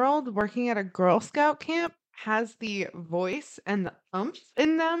 18-year-old working at a Girl Scout camp has the voice and the umph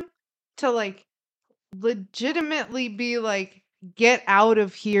in them to like legitimately be like, get out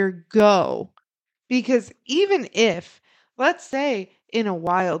of here, go? Because even if, let's say, in a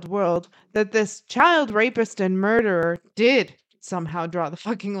wild world, that this child rapist and murderer did somehow draw the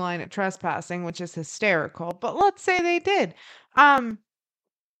fucking line at trespassing, which is hysterical, but let's say they did. Um,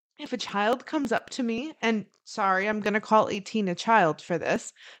 if a child comes up to me, and sorry, I'm going to call 18 a child for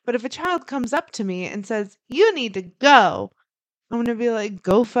this, but if a child comes up to me and says, "You need to go," I'm going to be like,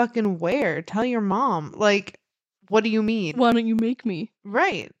 "Go fucking where? Tell your mom." Like, what do you mean? Why don't you make me?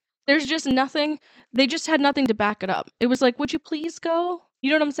 Right. There's just nothing. They just had nothing to back it up. It was like, "Would you please go?" You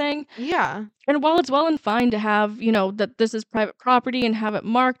know what I'm saying? Yeah. And while it's well and fine to have, that this is private property and have it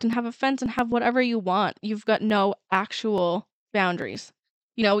marked and have a fence and have whatever you want, you've got no actual boundaries.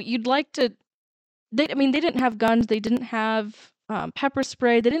 You'd like to. They didn't have guns. They didn't have pepper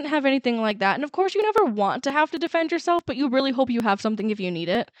spray. They didn't have anything like that. And of course, you never want to have to defend yourself, but you really hope you have something if you need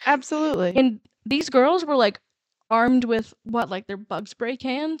it. Absolutely. And these girls were like armed with what, like their bug spray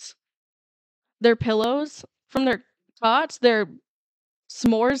cans, their pillows from their cots, their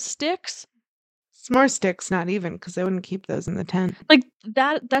s'mores sticks. S'more sticks, not even, because they wouldn't keep those in the tent. Like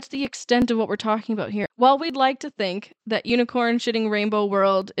that's the extent of what we're talking about here. While we'd like to think that unicorn shitting rainbow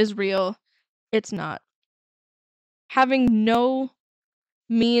world is real, it's not. Having no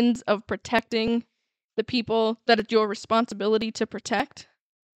means of protecting the people that it's your responsibility to protect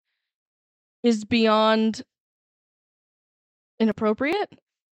is beyond inappropriate,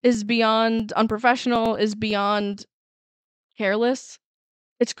 is beyond unprofessional, is beyond careless.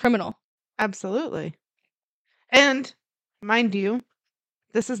 It's criminal. Absolutely. And mind you,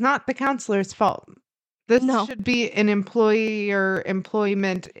 this is not the counselor's fault. This No. should be an employer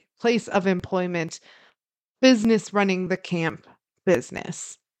employment place of employment business running the camp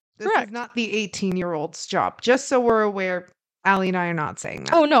business. This Correct. is not the 18-year-old's job. Just so we're aware, Allie and I are not saying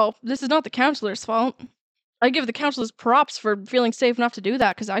that. Oh no, this is not the counselor's fault. I give the counselors props for feeling safe enough to do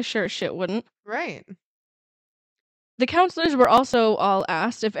that, because I sure as shit wouldn't. Right. The counselors were also all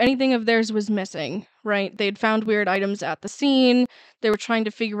asked if anything of theirs was missing, right? They'd found weird items at the scene. They were trying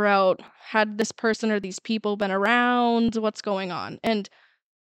to figure out, had this person or these people been around? What's going on? And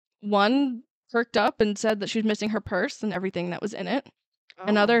one perked up and said that she was missing her purse and everything that was in it. Oh.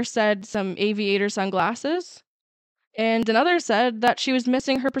 Another said some aviator sunglasses. And another said that she was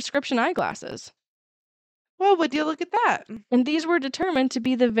missing her prescription eyeglasses. Well, would you look at that? And these were determined to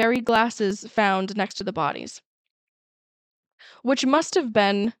be the very glasses found next to the bodies. Which must have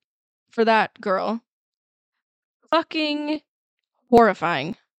been, for that girl, fucking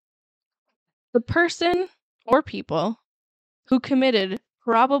horrifying. The person or people who committed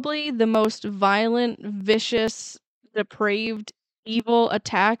probably the most violent, vicious, depraved, evil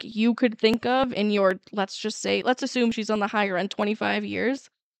attack you could think of in your, let's assume she's on the higher end, 25 years,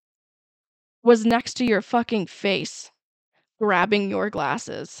 was next to your fucking face, grabbing your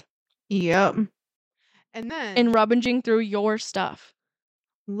glasses Yep. And then and rummaging through your stuff.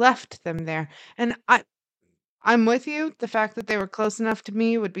 left them there. And I'm with you. The fact that they were close enough to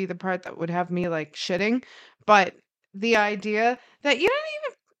me would be the part that would have me like shitting. But the idea that you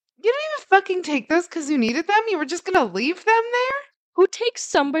didn't even fucking take those because you needed them. You were just gonna leave them there. Who takes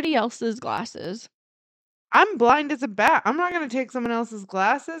somebody else's glasses? I'm blind as a bat. I'm not gonna take someone else's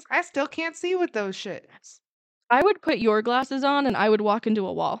glasses. I still can't see with those shits. I would put your glasses on and I would walk into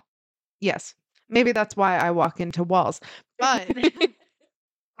a wall. Yes, maybe that's why I walk into walls. But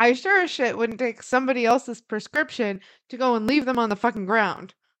I sure as shit wouldn't take somebody else's prescription to go and leave them on the fucking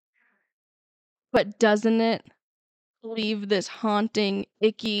ground. But doesn't it leave this haunting,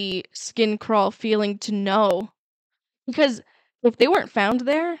 icky, skin crawl feeling to know? Because if they weren't found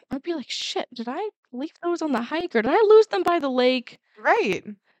there, I'd be like, shit, did I leave those on the hike or did I lose them by the lake? Right.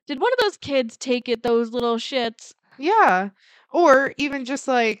 Did one of those kids take it, those little shits? Yeah. Or even just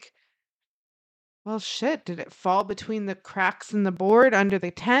like, well, shit, did it fall between the cracks in the board under the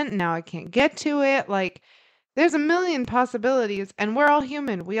tent? Now I can't get to it. Like, there's a million possibilities, and we're all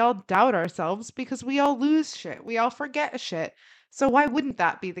human. We all doubt ourselves because we all lose shit. We all forget shit. So why wouldn't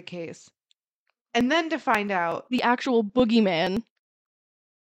that be the case? And then to find out The actual boogeyman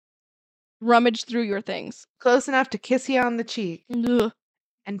rummaged through your things. close enough to kiss you on the cheek Ugh.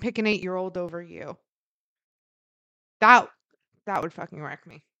 and pick an 8-year-old over you. That would fucking wreck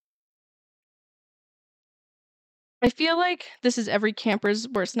me. I feel like this is every camper's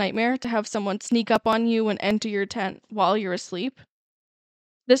worst nightmare, to have someone sneak up on you and enter your tent while you're asleep.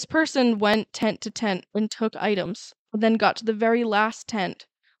 This person went tent to tent and took items, and then got to the very last tent,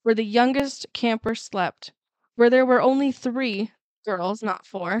 where the youngest camper slept, where there were only 3 girls, not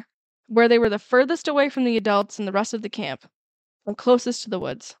 4, where they were the furthest away from the adults and the rest of the camp, and closest to the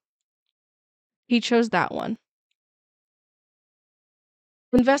woods. He chose that one.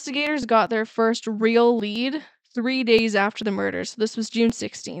 Investigators got their first real lead 3 days after the murder, so this was June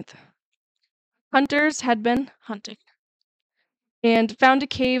 16th. Hunters had been hunting and found a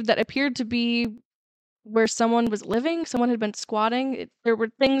cave that appeared to be where someone was living. Someone had been squatting. There were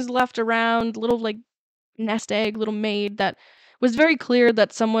things left around, little like nest egg, little maid, that was very clear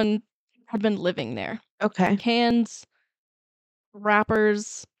that someone had been living there. Okay. Cans,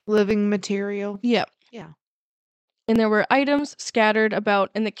 wrappers. Living material. Yep. Yeah. And there were items scattered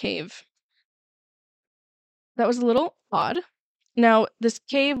about in the cave. That was a little odd. Now, this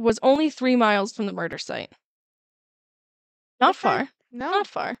cave was only 3 miles from the murder site. Not Okay. far. No. Not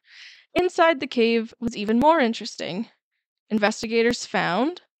far. Inside the cave was even more interesting. Investigators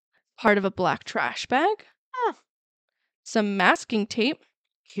found part of a black trash bag, Huh. some masking tape,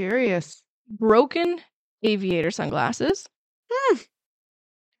 Curious. broken aviator sunglasses, Hmm.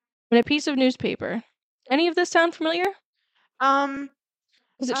 and a piece of newspaper. Any of this sound familiar?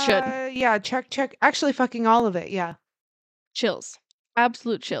 Because it should. Yeah, check. Actually, fucking all of it. Yeah. Chills.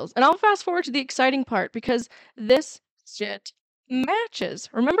 Absolute chills. And I'll fast forward to the exciting part, because this shit matches.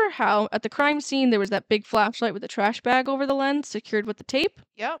 Remember how at the crime scene there was that big flashlight with the trash bag over the lens secured with the tape?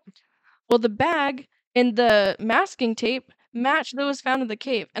 Yep. Well, the bag and the masking tape match those found in the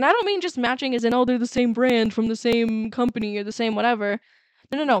cave. And I don't mean just matching as in, oh, they're the same brand from the same company or the same whatever.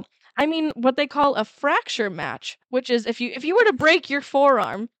 No. I mean what they call a fracture match, which is if you were to break your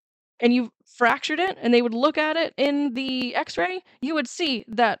forearm and you fractured it and they would look at it in the x-ray, you would see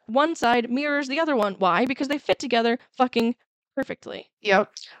that one side mirrors the other one. Why? Because they fit together fucking perfectly.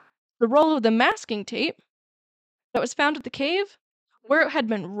 Yep. The roll of the masking tape that was found at the cave, where it had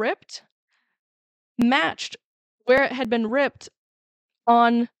been ripped, matched where it had been ripped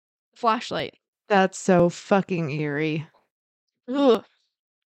on the flashlight. That's so fucking eerie. Ugh.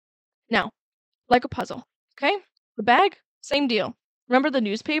 Now, like a puzzle, okay? The bag, same deal. Remember the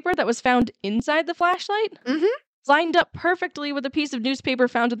newspaper that was found inside the flashlight? Mhm. Lined up perfectly with a piece of newspaper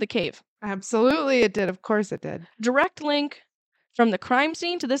found in the cave. Absolutely, it did. Of course, it did. Direct link from the crime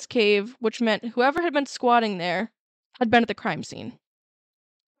scene to this cave, which meant whoever had been squatting there had been at the crime scene.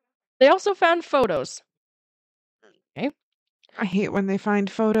 They also found photos. Okay. I hate when they find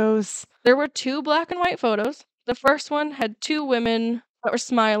photos. There were 2 black and white photos. The first one had 2 women that were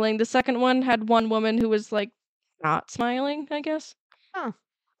smiling. The second one had one woman who was like not smiling, I guess. Huh.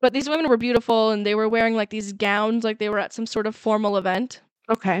 But these women were beautiful and they were wearing like these gowns like they were at some sort of formal event.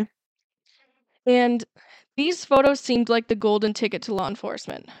 Okay. And these photos seemed like the golden ticket to law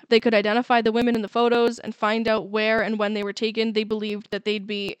enforcement. They could identify the women in the photos and find out where and when they were taken. They believed that they'd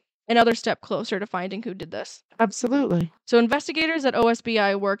be another step closer to finding who did this. Absolutely. So investigators at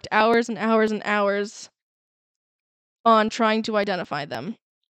OSBI worked hours and hours and hours on trying to identify them.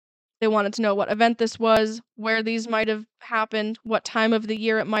 They wanted to know what event this was, where these might have happened, what time of the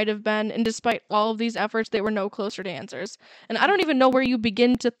year it might have been, and despite all of these efforts, they were no closer to answers. And I don't even know where you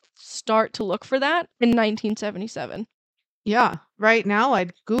begin to start to look for that in 1977. Yeah. Right now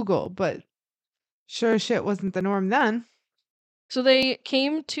I'd Google, but sure as shit wasn't the norm then. So they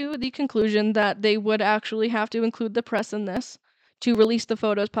came to the conclusion that they would actually have to include the press in this to release the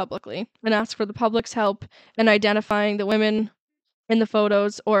photos publicly and ask for the public's help in identifying the women in the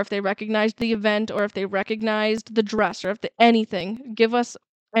photos, or if they recognized the event, or if they recognized the dress, or if anything. Give us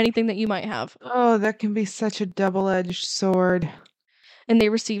anything that you might have. Oh, that can be such a double-edged sword. And they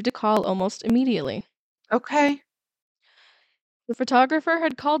received a call almost immediately. Okay. The photographer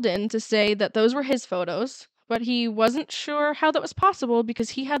had called in to say that those were his photos, but he wasn't sure how that was possible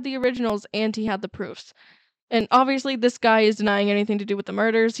because he had the originals and he had the proofs. And obviously, this guy is denying anything to do with the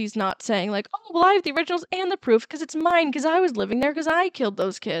murders. He's not saying, like, oh, well, I have the originals and the proof because it's mine because I was living there because I killed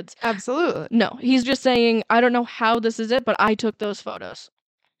those kids. Absolutely. No, he's just saying, I don't know how this is it, but I took those photos.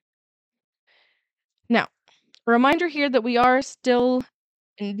 Now, a reminder here that we are still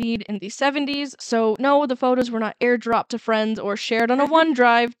indeed in the 70s, so no, the photos were not airdropped to friends or shared on a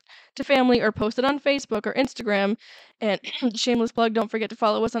OneDrive to family or posted on Facebook or Instagram. And shameless plug, don't forget to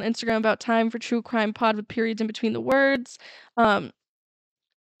follow us on Instagram about time for True Crime Pod with periods in between the words. But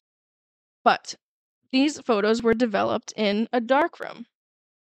these photos were developed in a darkroom.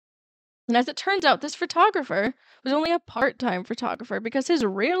 And as it turns out, this photographer was only a part-time photographer because his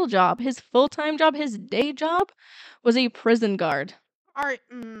real job, his full-time job, his day job was a prison guard.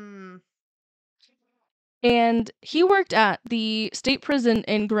 And he worked at the state prison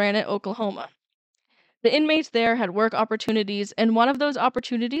in Granite, Oklahoma. The inmates there had work opportunities, and one of those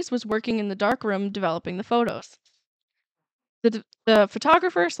opportunities was working in the darkroom developing the photos. The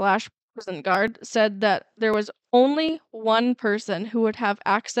photographer / prison guard said that there was only one person who would have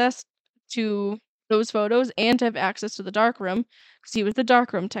access to those photos and to have access to the darkroom because he was the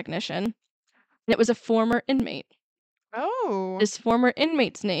darkroom technician, and it was a former inmate. Oh. This former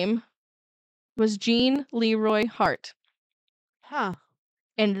inmate's name was Gene Leroy Hart. Huh.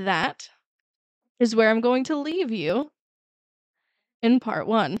 And that is where I'm going to leave you in part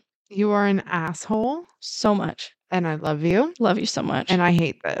 1. You are an asshole. So much. And I love you. Love you so much. And I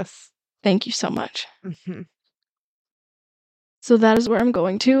hate this. Thank you so much. Mm-hmm. So that is where I'm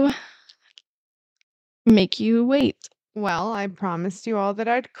going to make you wait. Well, I promised you all that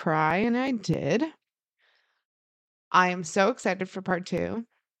I'd cry, and I did. I am so excited for part 2.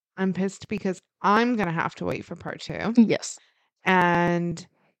 I'm pissed because I'm going to have to wait for part 2. Yes. And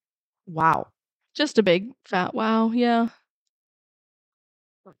wow. Just a big fat wow, yeah.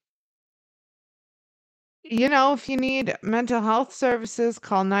 You know, if you need mental health services,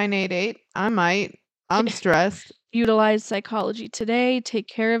 call 988. I might. I'm stressed. Utilize Psychology Today. Take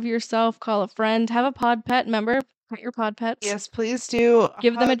care of yourself. Call a friend. Have a pod pet. Remember, pet your pod pets. Yes, please do.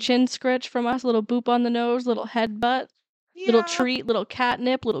 Give them a chin scritch from us. A little boop on the nose. Little headbutt. Yeah. Little treat. Little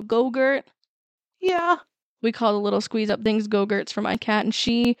catnip. Little go-gurt. Yeah. We call the little squeeze up things go-gurts for my cat, and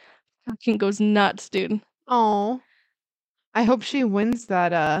she fucking goes nuts, dude. Oh. I hope she wins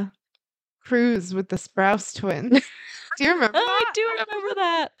that cruise with the Sprouse twins. Do you remember that? I do remember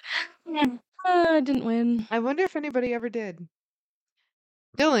that. I didn't win. I wonder if anybody ever did.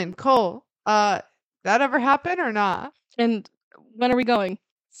 Dylan, Cole, that ever happen or not? And when are we going?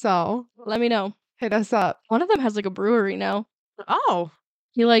 So, let me know. Hit us up. One of them has like a brewery now. Oh.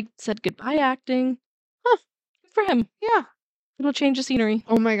 He like said goodbye acting. Huh. Good for him. Yeah. It'll change the scenery.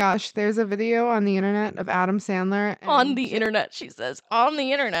 Oh my gosh, there's a video on the internet of Adam Sandler. On the internet, she says. On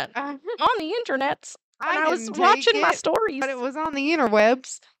the internet. On the internets. I was didn't watching take my it, stories. But it was on the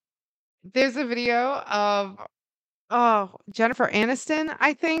interwebs. There's a video of Jennifer Aniston,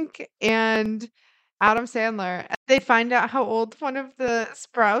 I think, and Adam Sandler. They find out how old one of the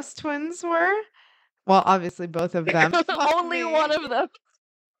Sprouse twins were. Well, obviously both of them. Only one of them.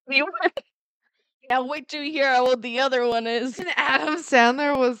 Now wait till you hear how old the other one is. And Adam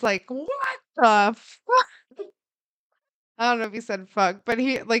Sandler was like, what the fuck? I don't know if he said fuck, but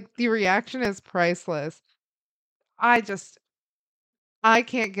he, like, the reaction is priceless. I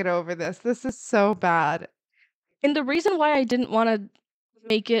can't get over this. This is so bad. And the reason why I didn't want to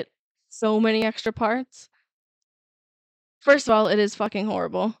make it so many extra parts, first of all, it is fucking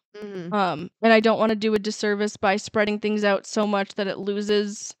horrible. Mm. And I don't want to do a disservice by spreading things out so much that it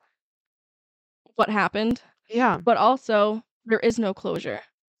loses what happened. Yeah. But also, there is no closure.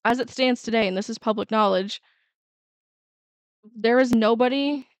 As it stands today, and this is public knowledge, there is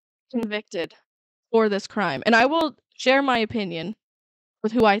nobody convicted for this crime. And I will share my opinion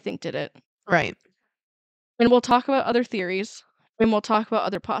with who I think did it. Right. And we'll talk about other theories. and we'll talk about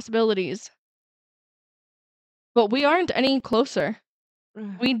other possibilities. But we aren't any closer.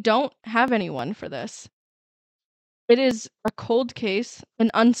 We don't have anyone for this. It is a cold case,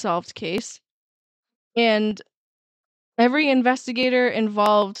 an unsolved case, and every investigator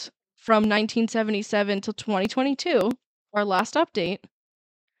involved from 1977 till 2022, our last update,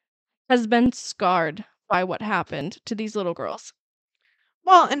 has been scarred by what happened to these little girls.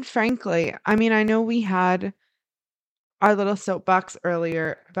 Well, and frankly, I mean, I know we had our little soapbox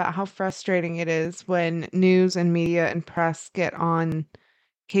earlier about how frustrating it is when news and media and press get on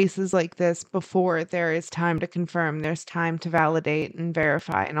cases like this before there is time to confirm, there's time to validate and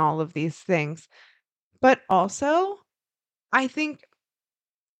verify and all of these things. But also, I think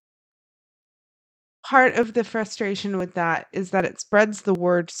part of the frustration with that is that it spreads the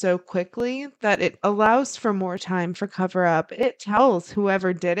word so quickly that it allows for more time for cover up. It tells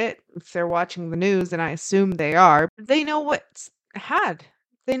whoever did it, if they're watching the news, and I assume they are, they know what's had.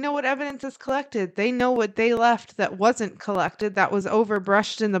 They know what evidence is collected. They know what they left that wasn't collected, that was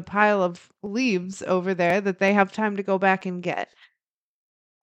overbrushed in the pile of leaves over there that they have time to go back and get.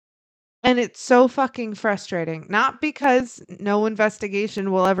 And it's so fucking frustrating. Not because no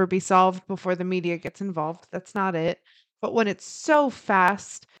investigation will ever be solved before the media gets involved. That's not it. But when it's so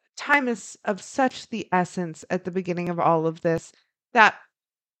fast, time is of such the essence at the beginning of all of this that,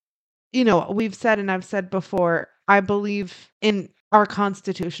 we've said and I've said before, I believe in our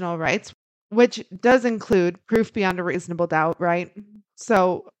constitutional rights, which does include proof beyond a reasonable doubt, right?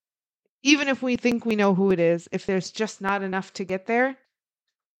 So even if we think we know who it is, if there's just not enough to get there,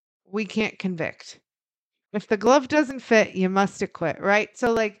 we can't convict. If the glove doesn't fit, you must acquit, right?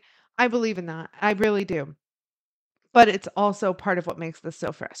 So, I believe in that. I really do. But it's also part of what makes this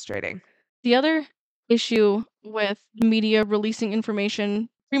so frustrating. The other issue with media releasing information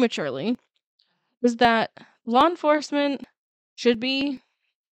prematurely is that law enforcement should be,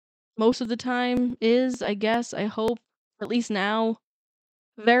 most of the time, I guess, I hope, at least now,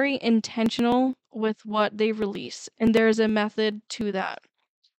 very intentional with what they release. And there's a method to that.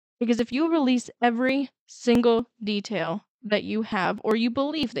 Because if you release every single detail that you have or you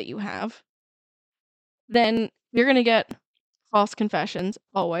believe that you have, then you're going to get false confessions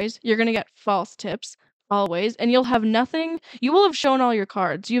always. You're going to get false tips always. And you'll have nothing. You will have shown all your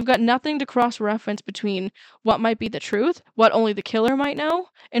cards. You've got nothing to cross reference between what might be the truth, what only the killer might know,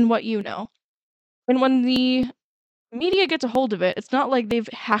 and what you know. And when the media gets a hold of it, it's not like they've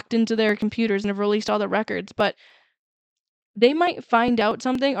hacked into their computers and have released all the records, but they might find out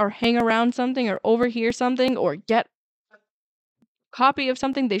something or hang around something or overhear something or get a copy of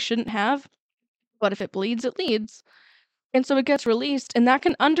something they shouldn't have. But if it bleeds, it leads. And so it gets released, and that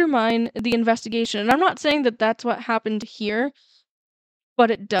can undermine the investigation. And I'm not saying that that's what happened here, but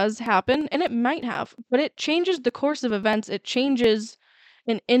it does happen, and it might have. But it changes the course of events. It changes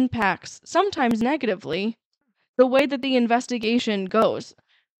and impacts, sometimes negatively, the way that the investigation goes.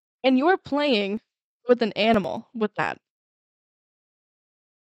 And you're playing with an animal with that.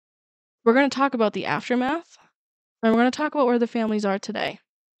 We're going to talk about the aftermath, and we're going to talk about where the families are today.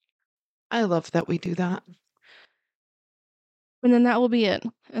 I love that we do that. And then that will be it.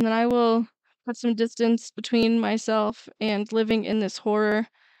 And then I will put some distance between myself and living in this horror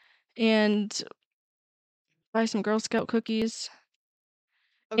and buy some Girl Scout cookies.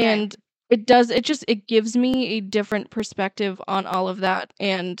 Okay. And it gives me a different perspective on all of that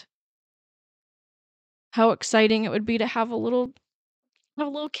and how exciting it would be to have a little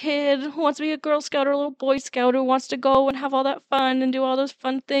kid who wants to be a Girl Scout or a little Boy Scout who wants to go and have all that fun and do all those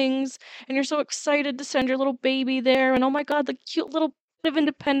fun things. And you're so excited to send your little baby there. And oh my God, the cute little bit of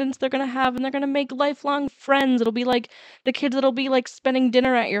independence they're going to have. And they're going to make lifelong friends. It'll be like the kids that'll be like spending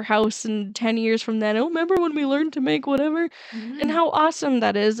dinner at your house in 10 years from then. Oh, remember when we learned to make whatever? And how awesome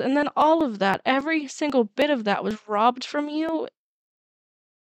that is. And then all of that, every single bit of that was robbed from you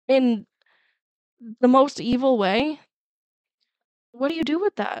in the most evil way. What do you do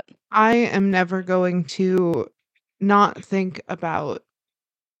with that? I am never going to not think about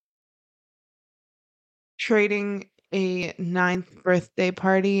trading a 9th birthday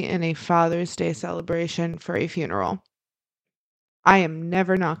party and a Father's Day celebration for a funeral. I am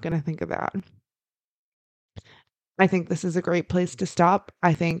never not going to think of that. I think this is a great place to stop.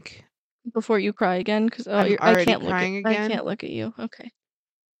 I think Before you cry again, because I'm I already can't crying I again. can't look at you. Okay.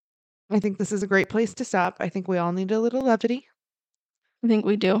 I think this is a great place to stop. I think we all need a little levity. I think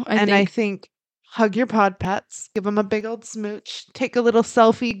we do. I think hug your pod pets, give them a big old smooch, take a little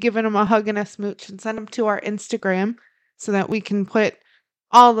selfie, giving them a hug and a smooch, and send them to our Instagram so that we can put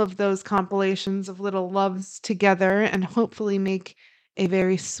all of those compilations of little loves together and hopefully make a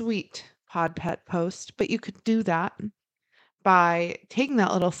very sweet pod pet post. But you could do that. by taking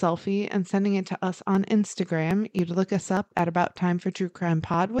that little selfie and sending it to us on Instagram. You'd look us up at About Time for True Crime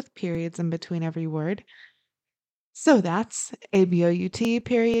Pod with periods in between every word. So that's ABOUT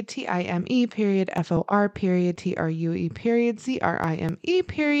period TIME period FOR period TRUE period CRIME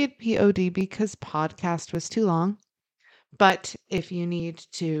period POD because podcast was too long. But if you need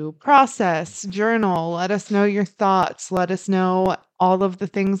to process, journal, let us know your thoughts, let us know all of the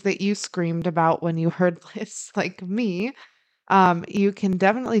things that you screamed about when you heard this, like me, you can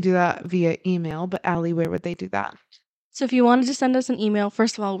definitely do that via email. But Allie, where would they do that? So if you wanted to send us an email,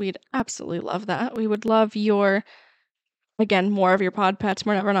 first of all, we'd absolutely love that. We would love your, again, more of your pod pets.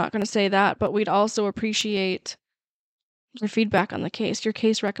 We're never not going to say that, but we'd also appreciate your feedback on the case, your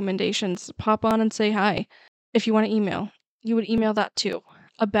case recommendations. Pop on and say hi. If you want to email, you would email that to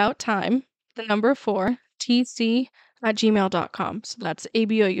abouttime, the number 4, tc@gmail.com. So that's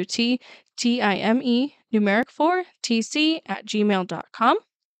ABOUTTIME, numeric 4, tc@gmail.com.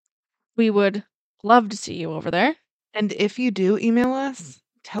 We would love to see you over there. And if you do email us,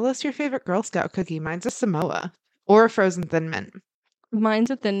 tell us your favorite Girl Scout cookie. Mine's a Samoa or a frozen Thin Mint.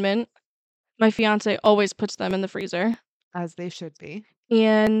 Mine's a Thin Mint. My fiance always puts them in the freezer. As they should be.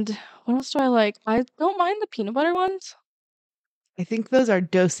 And what else do I like? I don't mind the peanut butter ones. I think those are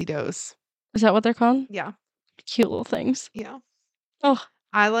Do-si-dos. Is that what they're called? Yeah. Cute little things. Yeah. Oh.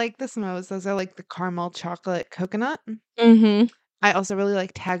 I like the Samoas. Those are like the caramel chocolate coconut. Mm-hmm. I also really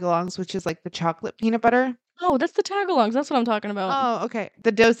like tagalongs, which is like the chocolate peanut butter. Oh, that's the tagalongs. That's what I'm talking about. Oh, okay.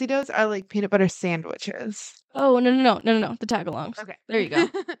 The Do-si-dos are like peanut butter sandwiches. Oh, no. The tagalongs. Okay. There you go.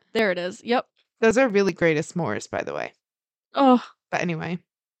 There it is. Yep. Those are really great as s'mores, by the way. Oh. But anyway,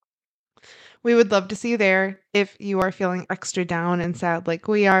 we would love to see you there. If you are feeling extra down and sad like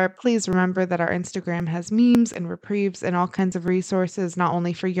we are, please remember that our Instagram has memes and reprieves and all kinds of resources, not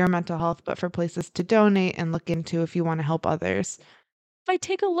only for your mental health, but for places to donate and look into if you want to help others. If I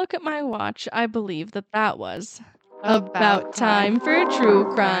take a look at my watch, I believe that was About time for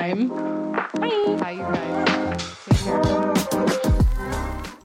true crime. Bye. Bye, you guys. Take care.